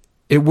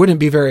it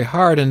wouldn't be very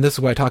hard, and this is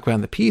what I talk about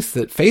in the piece,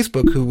 that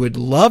Facebook, who would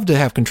love to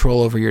have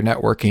control over your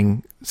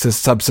networking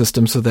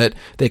subsystem so that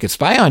they could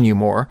spy on you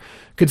more,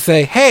 could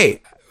say,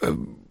 hey,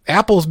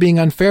 Apple's being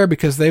unfair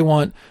because they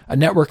want a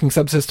networking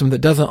subsystem that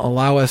doesn't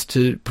allow us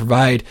to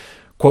provide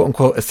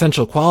quote-unquote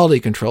essential quality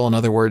control. In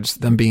other words,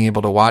 them being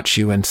able to watch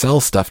you and sell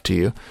stuff to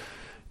you.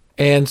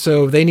 And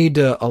so they need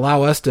to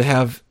allow us to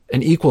have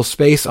an equal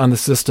space on the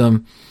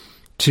system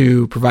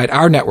to provide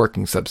our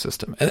networking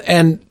subsystem.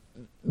 And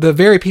the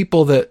very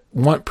people that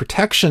want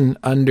protection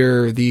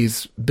under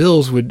these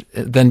bills would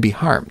then be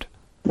harmed.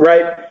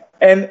 Right.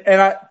 And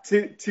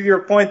to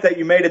your point that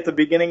you made at the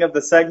beginning of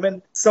the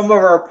segment, some of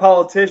our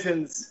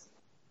politicians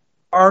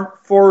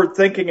aren't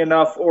forward-thinking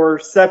enough or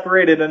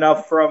separated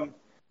enough from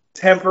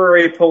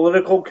temporary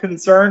political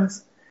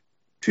concerns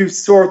to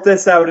sort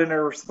this out in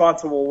a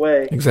responsible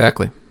way.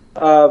 Exactly.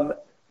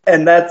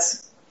 And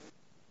that's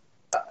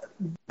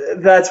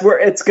where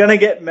it's going to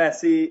get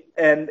messy.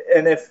 And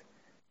if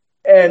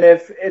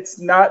it's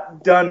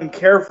not done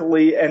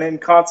carefully and in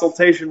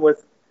consultation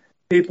with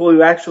people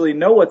who actually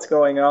know what's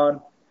going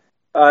on,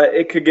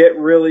 it could get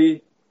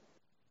really,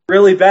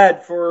 really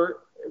bad for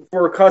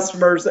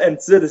customers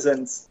and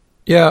citizens.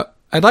 Yeah,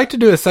 I'd like to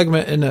do a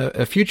segment in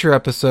a future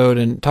episode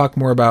and talk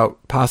more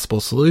about possible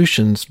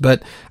solutions,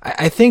 but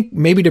I think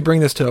maybe to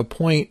bring this to a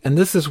point, and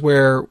this is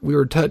where we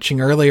were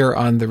touching earlier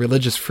on the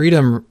religious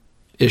freedom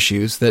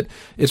issues, that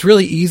it's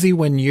really easy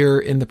when you're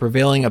in the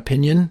prevailing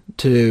opinion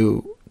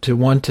to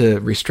want to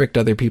restrict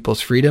other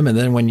people's freedom, and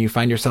then when you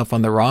find yourself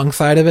on the wrong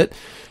side of it,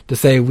 to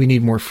say we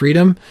need more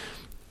freedom.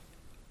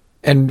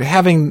 And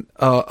having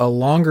a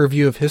longer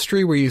view of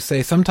history where you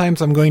say,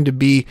 sometimes I'm going to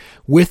be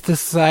with the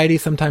society,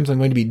 sometimes I'm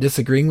going to be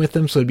disagreeing with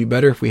them, so it'd be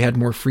better if we had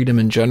more freedom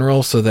in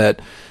general so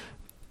that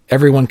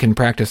everyone can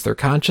practice their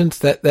conscience.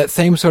 That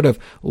same sort of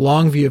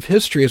long view of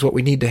history is what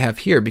we need to have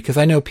here, because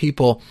I know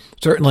people,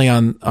 certainly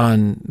on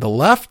the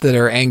left, that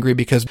are angry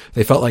because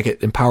they felt like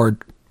it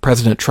empowered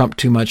President Trump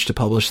too much to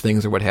publish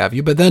things or what have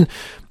you. But then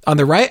on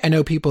the right, I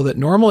know people that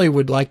normally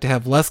would like to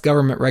have less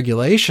government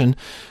regulation,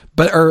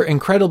 but are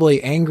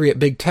incredibly angry at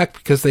big tech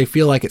because they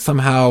feel like it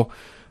somehow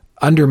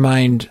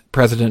undermined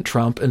President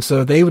Trump. And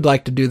so they would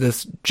like to do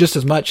this just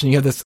as much. And you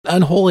have this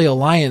unholy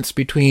alliance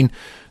between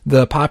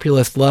the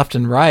populist left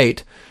and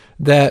right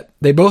that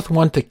they both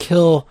want to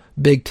kill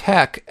big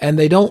tech, and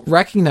they don't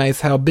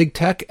recognize how big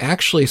tech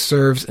actually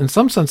serves, in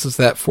some senses,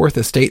 that fourth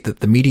estate that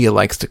the media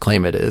likes to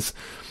claim it is.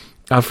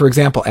 For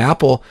example,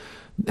 Apple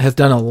has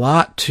done a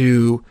lot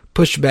to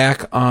push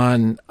back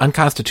on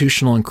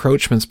unconstitutional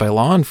encroachments by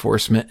law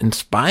enforcement and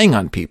spying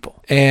on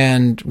people.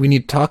 And we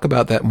need to talk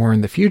about that more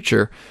in the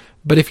future.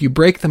 But if you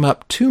break them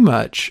up too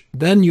much,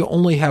 then you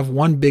only have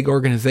one big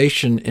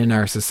organization in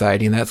our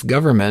society, and that's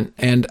government.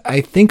 And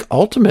I think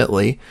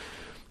ultimately,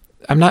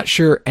 I'm not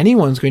sure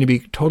anyone's going to be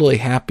totally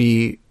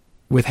happy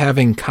with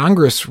having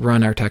Congress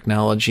run our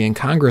technology and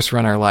Congress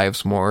run our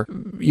lives more.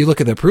 You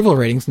look at the approval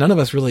ratings, none of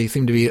us really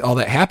seem to be all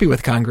that happy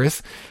with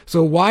Congress.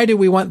 So why do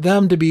we want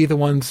them to be the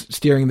ones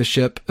steering the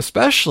ship,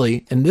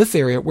 especially in this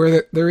area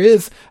where there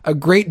is a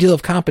great deal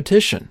of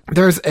competition?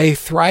 There's a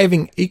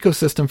thriving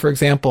ecosystem, for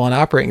example, on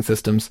operating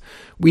systems.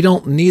 We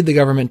don't need the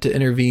government to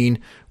intervene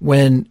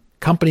when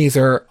companies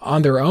are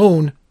on their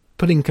own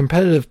putting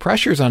competitive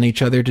pressures on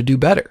each other to do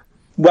better.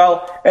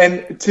 Well,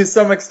 and to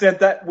some extent,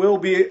 that will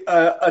be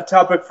a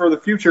topic for the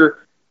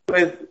future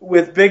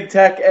with big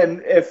tech,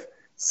 and if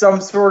some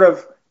sort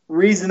of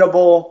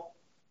reasonable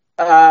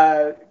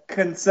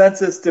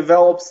consensus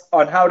develops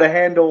on how to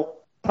handle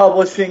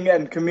publishing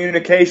and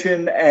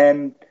communication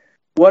and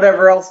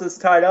whatever else is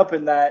tied up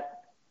in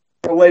that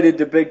related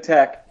to big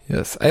tech.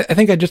 Yes, I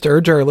think I just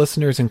urge our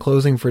listeners in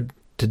closing for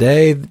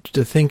today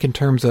to think in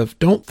terms of,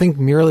 don't think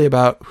merely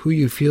about who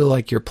you feel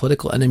like your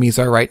political enemies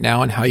are right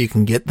now and how you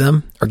can get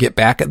them or get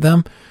back at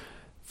them.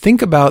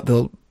 Think about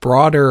the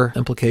broader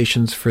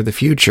implications for the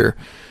future.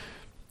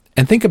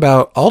 And think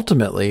about,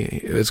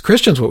 ultimately, as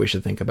Christians, what we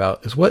should think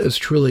about is what is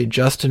truly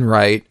just and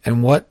right,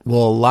 and what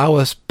will allow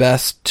us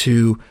best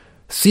to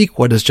seek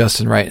what is just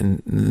and right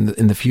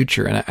in the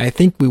future. And I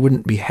think we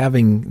wouldn't be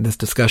having this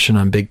discussion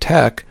on big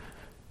tech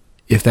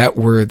if that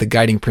were the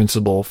guiding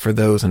principle for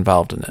those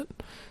involved in it.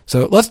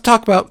 So let's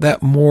talk about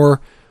that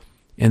more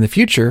in the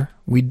future.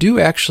 We do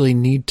actually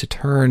need to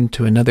turn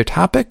to another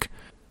topic.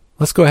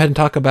 Let's go ahead and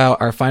talk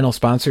about our final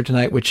sponsor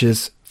tonight, which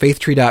is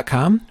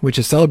faithtree.com, which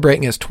is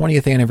celebrating its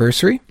 20th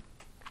anniversary.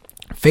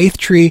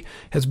 Faithtree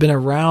has been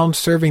around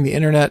serving the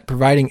internet,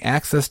 providing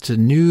access to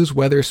news,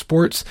 weather,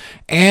 sports,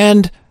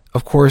 and,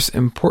 of course,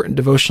 important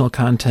devotional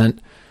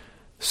content,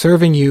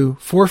 serving you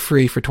for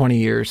free for 20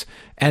 years.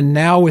 And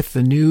now with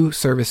the new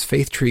service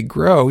Faithtree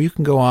Grow, you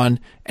can go on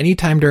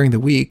anytime during the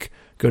week,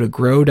 go to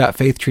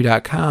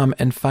grow.faithtree.com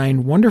and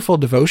find wonderful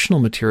devotional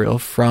material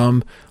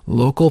from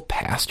local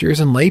pastors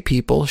and lay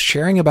people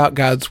sharing about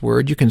God's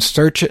Word. You can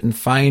search it and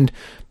find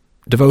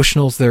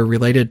devotionals that are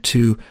related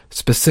to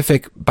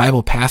specific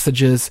Bible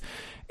passages.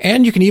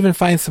 And you can even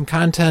find some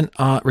content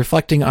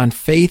reflecting on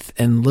faith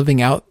and living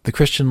out the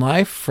Christian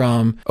life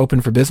from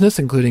Open for Business,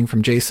 including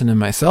from Jason and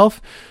myself.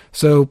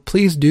 So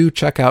please do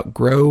check out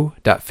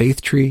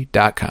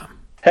grow.faithtree.com.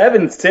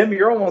 Heavens, Tim,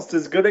 you're almost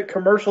as good at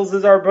commercials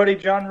as our buddy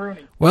John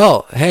Rooney.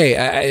 Well,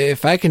 hey,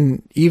 if I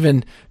can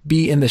even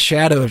be in the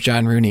shadow of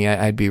John Rooney,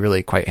 I'd be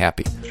really quite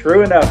happy.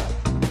 True enough.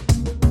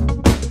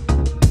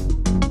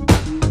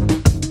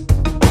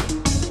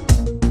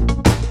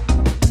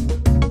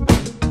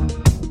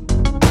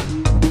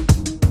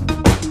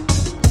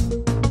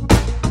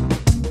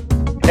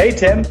 Hey,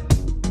 Tim,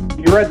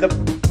 you read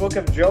the book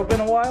of Job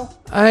in a while?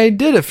 I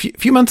did a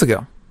few months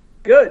ago.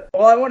 Good.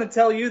 Well, I want to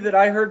tell you that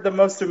I heard the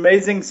most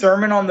amazing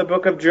sermon on the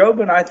book of Job,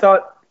 and I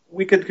thought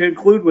we could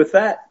conclude with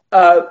that.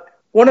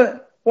 One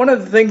of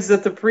the things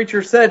that the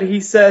preacher said,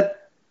 he said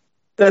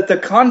that the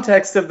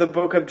context of the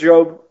book of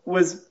Job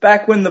was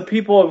back when the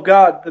people of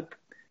God, the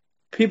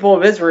people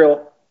of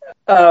Israel,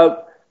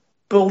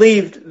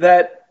 believed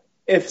that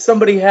if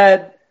somebody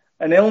had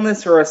an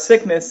illness or a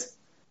sickness,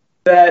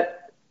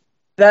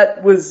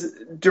 that was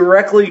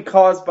directly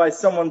caused by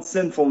someone's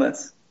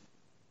sinfulness.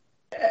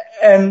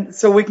 And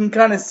so we can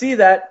kind of see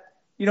that,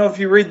 if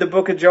you read the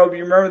book of Job,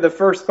 you remember the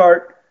first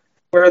part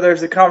where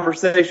there's a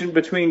conversation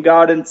between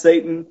God and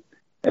Satan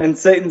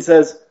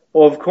says,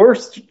 well, of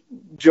course,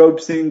 Job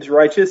seems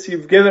righteous.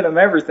 You've given him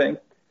everything.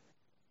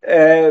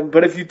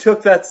 But if you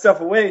took that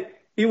stuff away,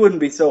 he wouldn't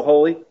be so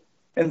holy.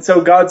 And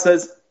so God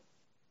says,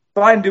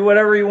 fine, do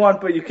whatever you want,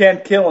 but you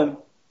can't kill him.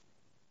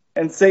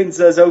 And Satan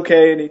says,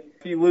 okay, and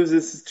he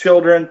loses his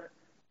children.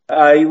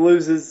 He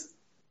loses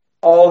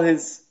all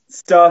his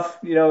stuff,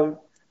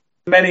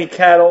 many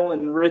cattle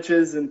and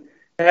riches, and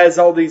has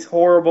all these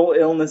horrible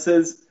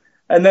illnesses.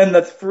 And then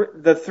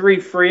the three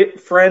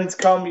friends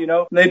come,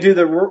 and they do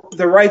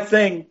the right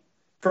thing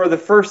for the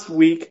first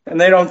week, and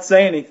they don't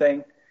say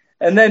anything.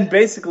 And then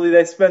basically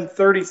they spend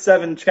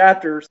 37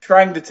 chapters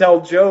trying to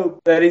tell Job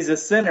that he's a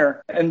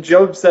sinner. And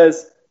Job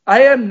says,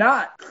 I am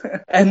not.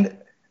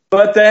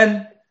 But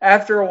then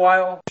after a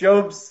while,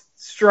 Job's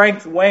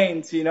strength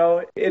wanes,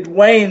 it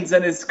wanes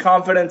and his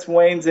confidence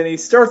wanes and he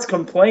starts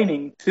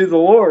complaining to the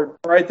Lord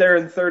right there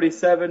in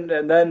 37,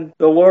 and then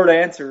the Lord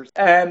answers.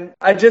 And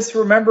I just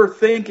remember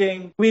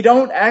thinking, we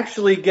don't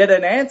actually get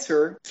an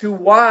answer to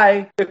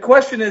why. The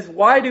question is,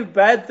 why do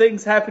bad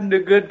things happen to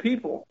good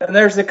people? And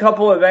there's a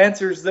couple of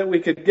answers that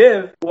we could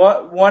give.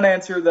 One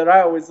answer that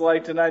I always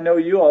liked, and I know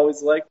you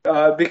always liked,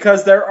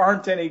 because there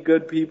aren't any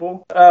good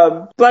people.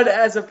 But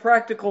as a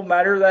practical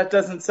matter, that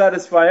doesn't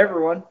satisfy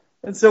everyone.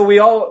 And so we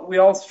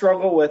all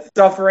struggle with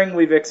suffering.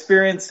 We've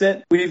experienced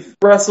it. We've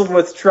wrestled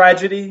with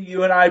tragedy,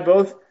 you and I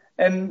both.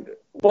 And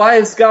why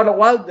has God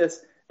allowed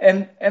this?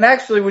 And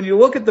actually, when you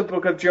look at the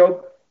book of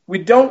Job, we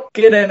don't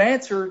get an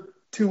answer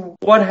to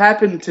what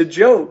happened to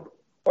Job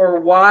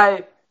or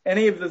why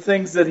any of the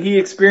things that he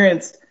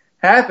experienced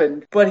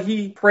happened. But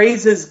he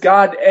praises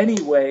God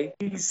anyway.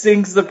 He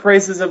sings the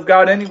praises of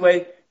God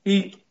anyway.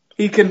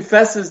 He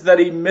confesses that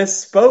he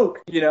misspoke,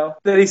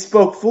 that he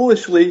spoke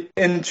foolishly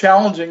in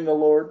challenging the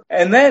Lord.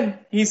 And then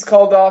he's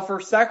called to offer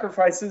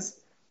sacrifices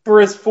for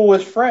his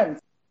foolish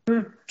friends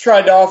who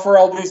tried to offer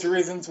all these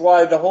reasons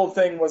why the whole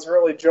thing was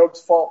really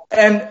Job's fault.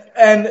 And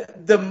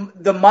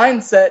the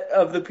mindset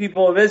of the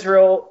people of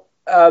Israel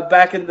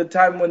back in the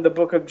time when the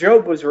book of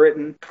Job was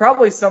written,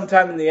 probably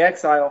sometime in the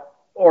exile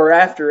or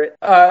after it,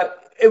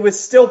 it was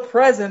still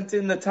present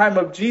in the time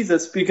of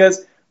Jesus,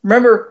 because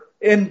remember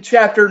in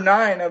chapter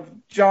 9 of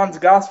John's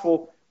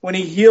Gospel, when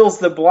he heals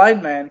the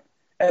blind man,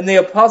 and the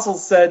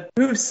apostles said,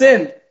 who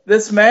sinned,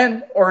 this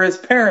man or his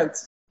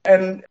parents?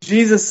 And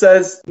Jesus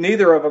says,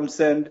 neither of them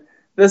sinned.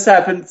 This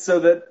happened so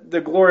that the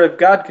glory of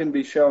God can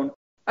be shown.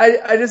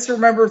 I just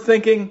remember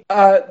thinking,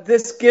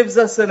 this gives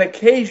us an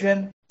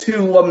occasion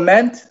to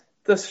lament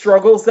the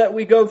struggles that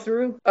we go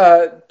through,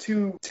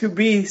 to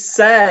be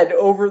sad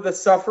over the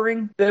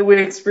suffering that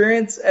we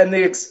experience and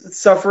the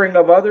suffering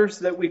of others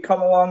that we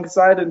come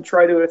alongside and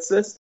try to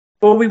assist.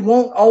 But we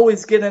won't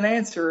always get an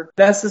answer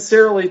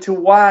necessarily to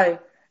why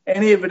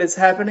any of it is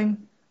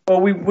happening,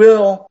 but we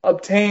will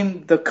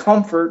obtain the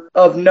comfort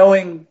of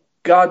knowing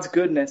God's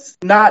goodness,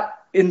 not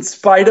in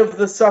spite of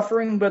the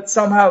suffering, but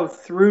somehow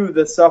through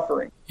the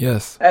suffering.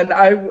 Yes. And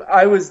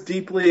I was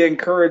deeply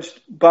encouraged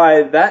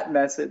by that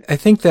message. I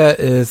think that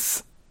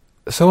is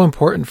so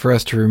important for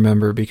us to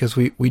remember, because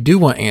we do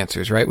want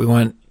answers, right? We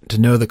want to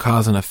know the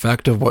cause and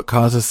effect of what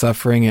causes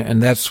suffering,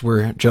 and that's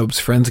where Job's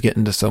friends get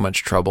into so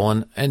much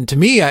trouble. And to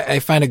me, I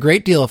find a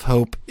great deal of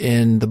hope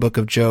in the book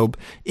of Job,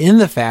 in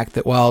the fact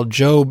that while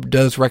Job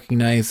does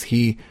recognize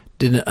he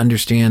didn't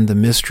understand the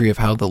mystery of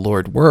how the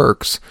Lord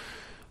works,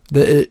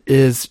 that it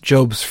is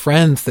Job's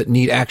friends that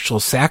need actual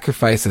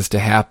sacrifices to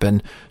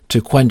happen to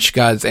quench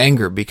God's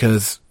anger,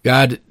 because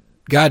God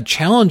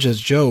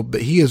challenges Job,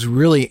 but he is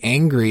really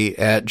angry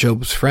at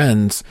Job's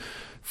friends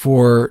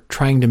for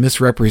trying to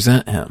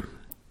misrepresent him.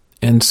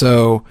 And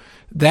so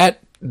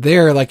that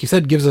there, like you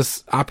said, gives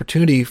us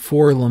opportunity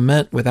for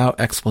lament without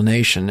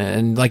explanation.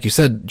 And like you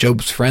said,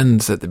 Job's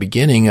friends at the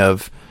beginning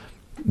of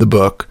the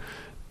book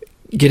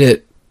get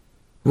it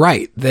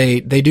right. They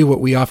do what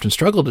we often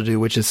struggle to do,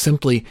 which is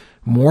simply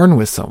mourn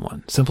with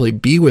someone, simply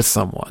be with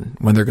someone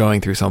when they're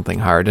going through something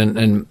hard.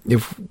 And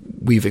if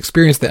we've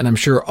experienced that, and I'm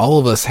sure all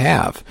of us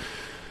have,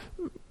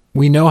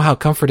 we know how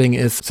comforting it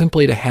is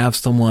simply to have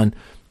someone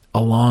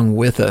along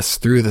with us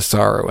through the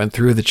sorrow and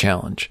through the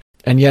challenge.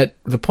 And yet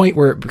the point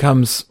where it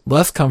becomes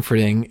less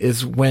comforting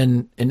is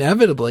when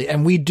inevitably,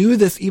 and we do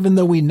this even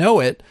though we know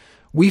it,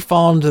 we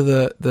fall into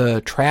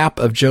the trap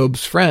of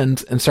Job's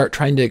friends and start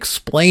trying to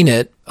explain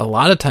it. A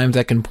lot of times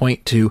that can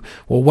point to,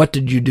 well, what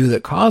did you do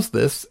that caused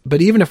this?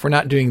 But even if we're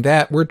not doing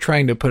that, we're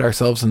trying to put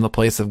ourselves in the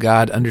place of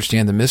God,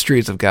 understand the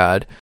mysteries of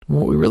God.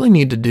 What we really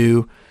need to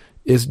do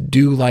is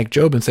do like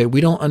Job and say,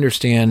 we don't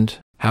understand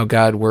how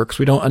God works.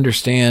 We don't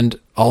understand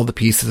all the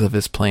pieces of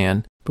his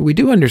plan, but we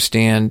do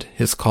understand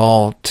his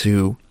call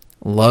to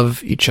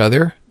love each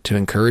other, to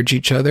encourage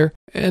each other.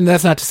 And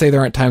that's not to say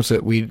there aren't times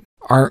that we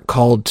aren't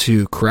called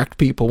to correct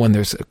people when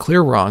there's a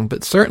clear wrong,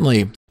 but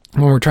certainly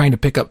when we're trying to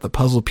pick up the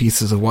puzzle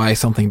pieces of why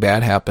something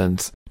bad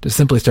happens, to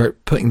simply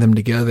start putting them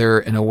together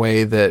in a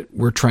way that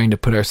we're trying to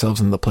put ourselves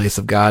in the place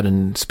of God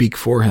and speak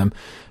for him,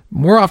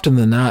 more often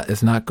than not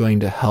is not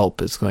going to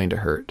help, it's going to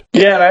hurt.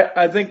 Yeah, and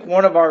I think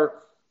one of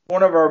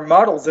our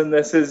models in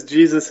this is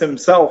Jesus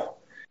himself.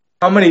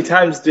 How many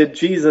times did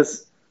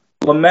Jesus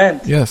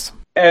lament? Yes.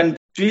 And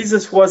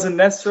Jesus wasn't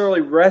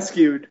necessarily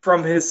rescued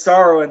from his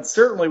sorrow, and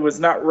certainly was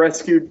not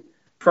rescued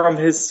from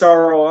his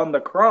sorrow on the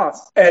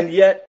cross. And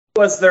yet,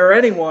 was there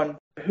anyone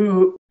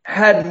who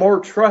had more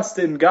trust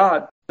in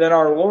God than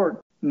our Lord?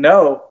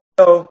 No.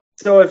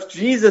 So if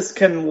Jesus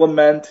can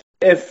lament,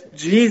 if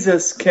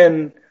Jesus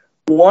can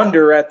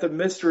wonder at the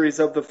mysteries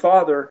of the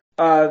Father,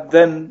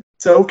 then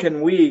so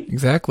can we.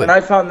 Exactly. And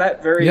I found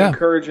that very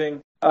encouraging,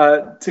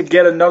 to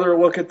get another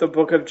look at the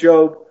book of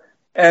Job,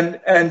 and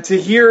to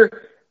hear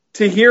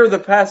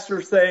the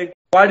pastor say,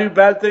 why do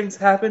bad things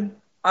happen?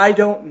 I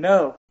don't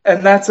know.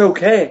 And that's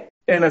okay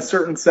in a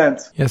certain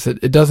sense. Yes,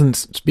 it doesn't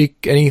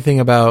speak anything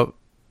about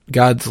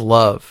God's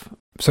love.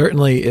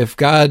 Certainly, if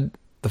God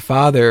the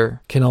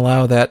Father can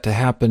allow that to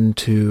happen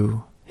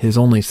to his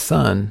only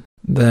Son,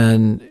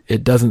 then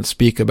it doesn't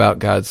speak about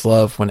God's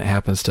love when it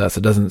happens to us.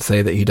 It doesn't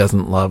say that he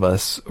doesn't love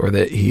us or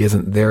that he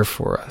isn't there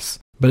for us.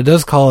 But it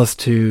does call us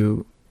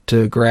to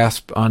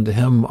grasp onto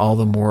him all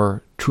the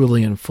more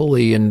truly and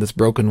fully in this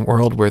broken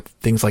world where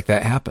things like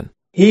that happen.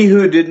 He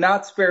who did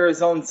not spare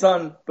his own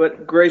Son,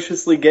 but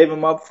graciously gave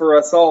him up for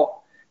us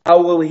all,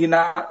 how will he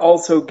not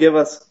also give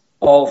us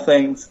all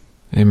things?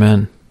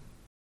 Amen.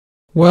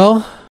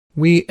 Well,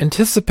 we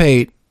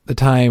anticipate the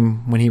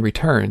time when he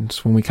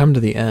returns, when we come to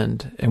the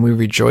end, and we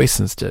rejoice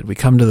instead. We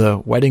come to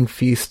the wedding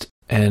feast,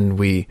 and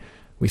we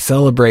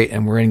celebrate,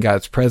 and we're in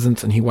God's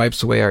presence, and he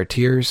wipes away our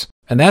tears.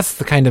 And that's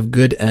the kind of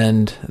good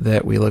end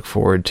that we look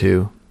forward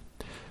to.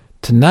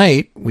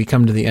 Tonight, we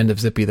come to the end of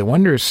Zippy the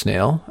Wonder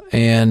Snail,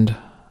 and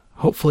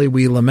hopefully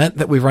we lament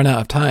that we've run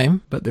out of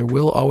time, but there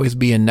will always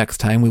be a next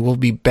time. We will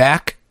be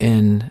back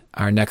in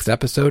our next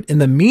episode. In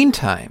the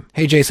meantime,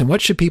 hey Jason,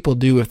 what should people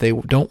do if they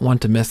don't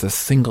want to miss a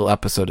single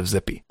episode of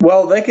Zippy?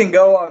 Well, they can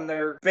go on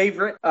their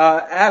favorite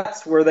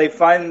apps where they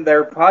find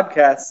their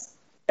podcasts,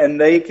 and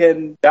they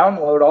can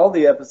download all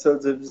the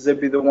episodes of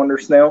Zippy the Wonder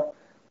Snail,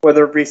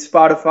 whether it be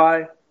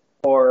Spotify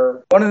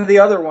or one of the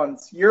other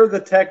ones. You're the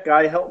tech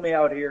guy. Help me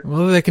out here.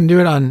 Well, they can do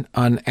it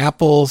on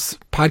Apple's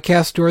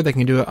podcast store. They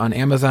can do it on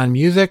Amazon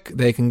Music.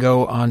 They can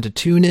go on to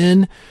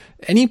TuneIn.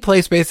 Any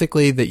place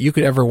basically that you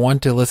could ever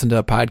want to listen to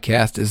a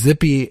podcast,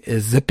 Zippy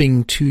is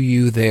zipping to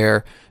you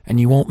there, and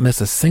you won't miss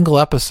a single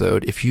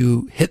episode if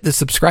you hit the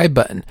subscribe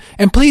button.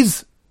 And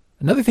please,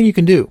 another thing you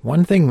can do,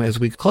 one thing as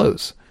we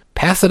close,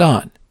 pass it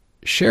on.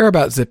 Share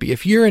about Zippy.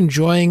 If you're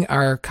enjoying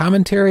our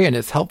commentary and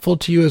it's helpful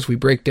to you as we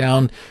break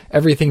down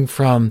everything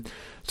from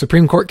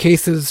Supreme Court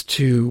cases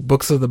to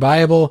books of the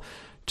Bible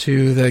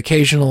to the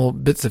occasional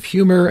bits of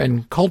humor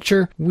and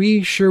culture,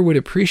 we sure would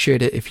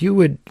appreciate it if you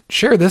would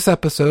share this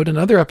episode and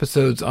other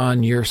episodes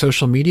on your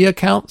social media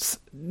accounts.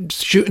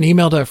 Shoot an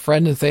email to a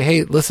friend and say,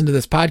 hey, listen to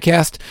this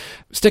podcast.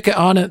 Stick it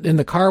on in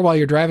the car while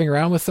you're driving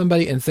around with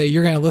somebody and say,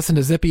 you're going to listen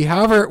to Zippy.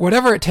 However,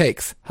 whatever it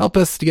takes, help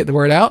us to get the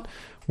word out.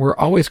 We're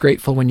always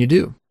grateful when you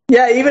do.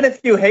 Yeah, even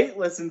if you hate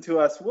listen to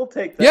us, we'll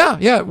take that.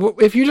 Yeah.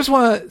 If you just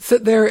want to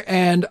sit there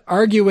and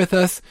argue with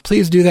us,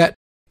 please do that.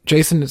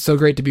 Jason, it's so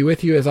great to be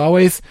with you as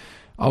always.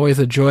 Always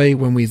a joy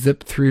when we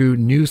zip through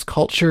news,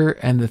 culture,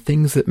 and the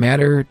things that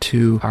matter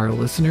to our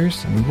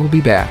listeners. And we will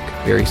be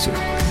back very soon.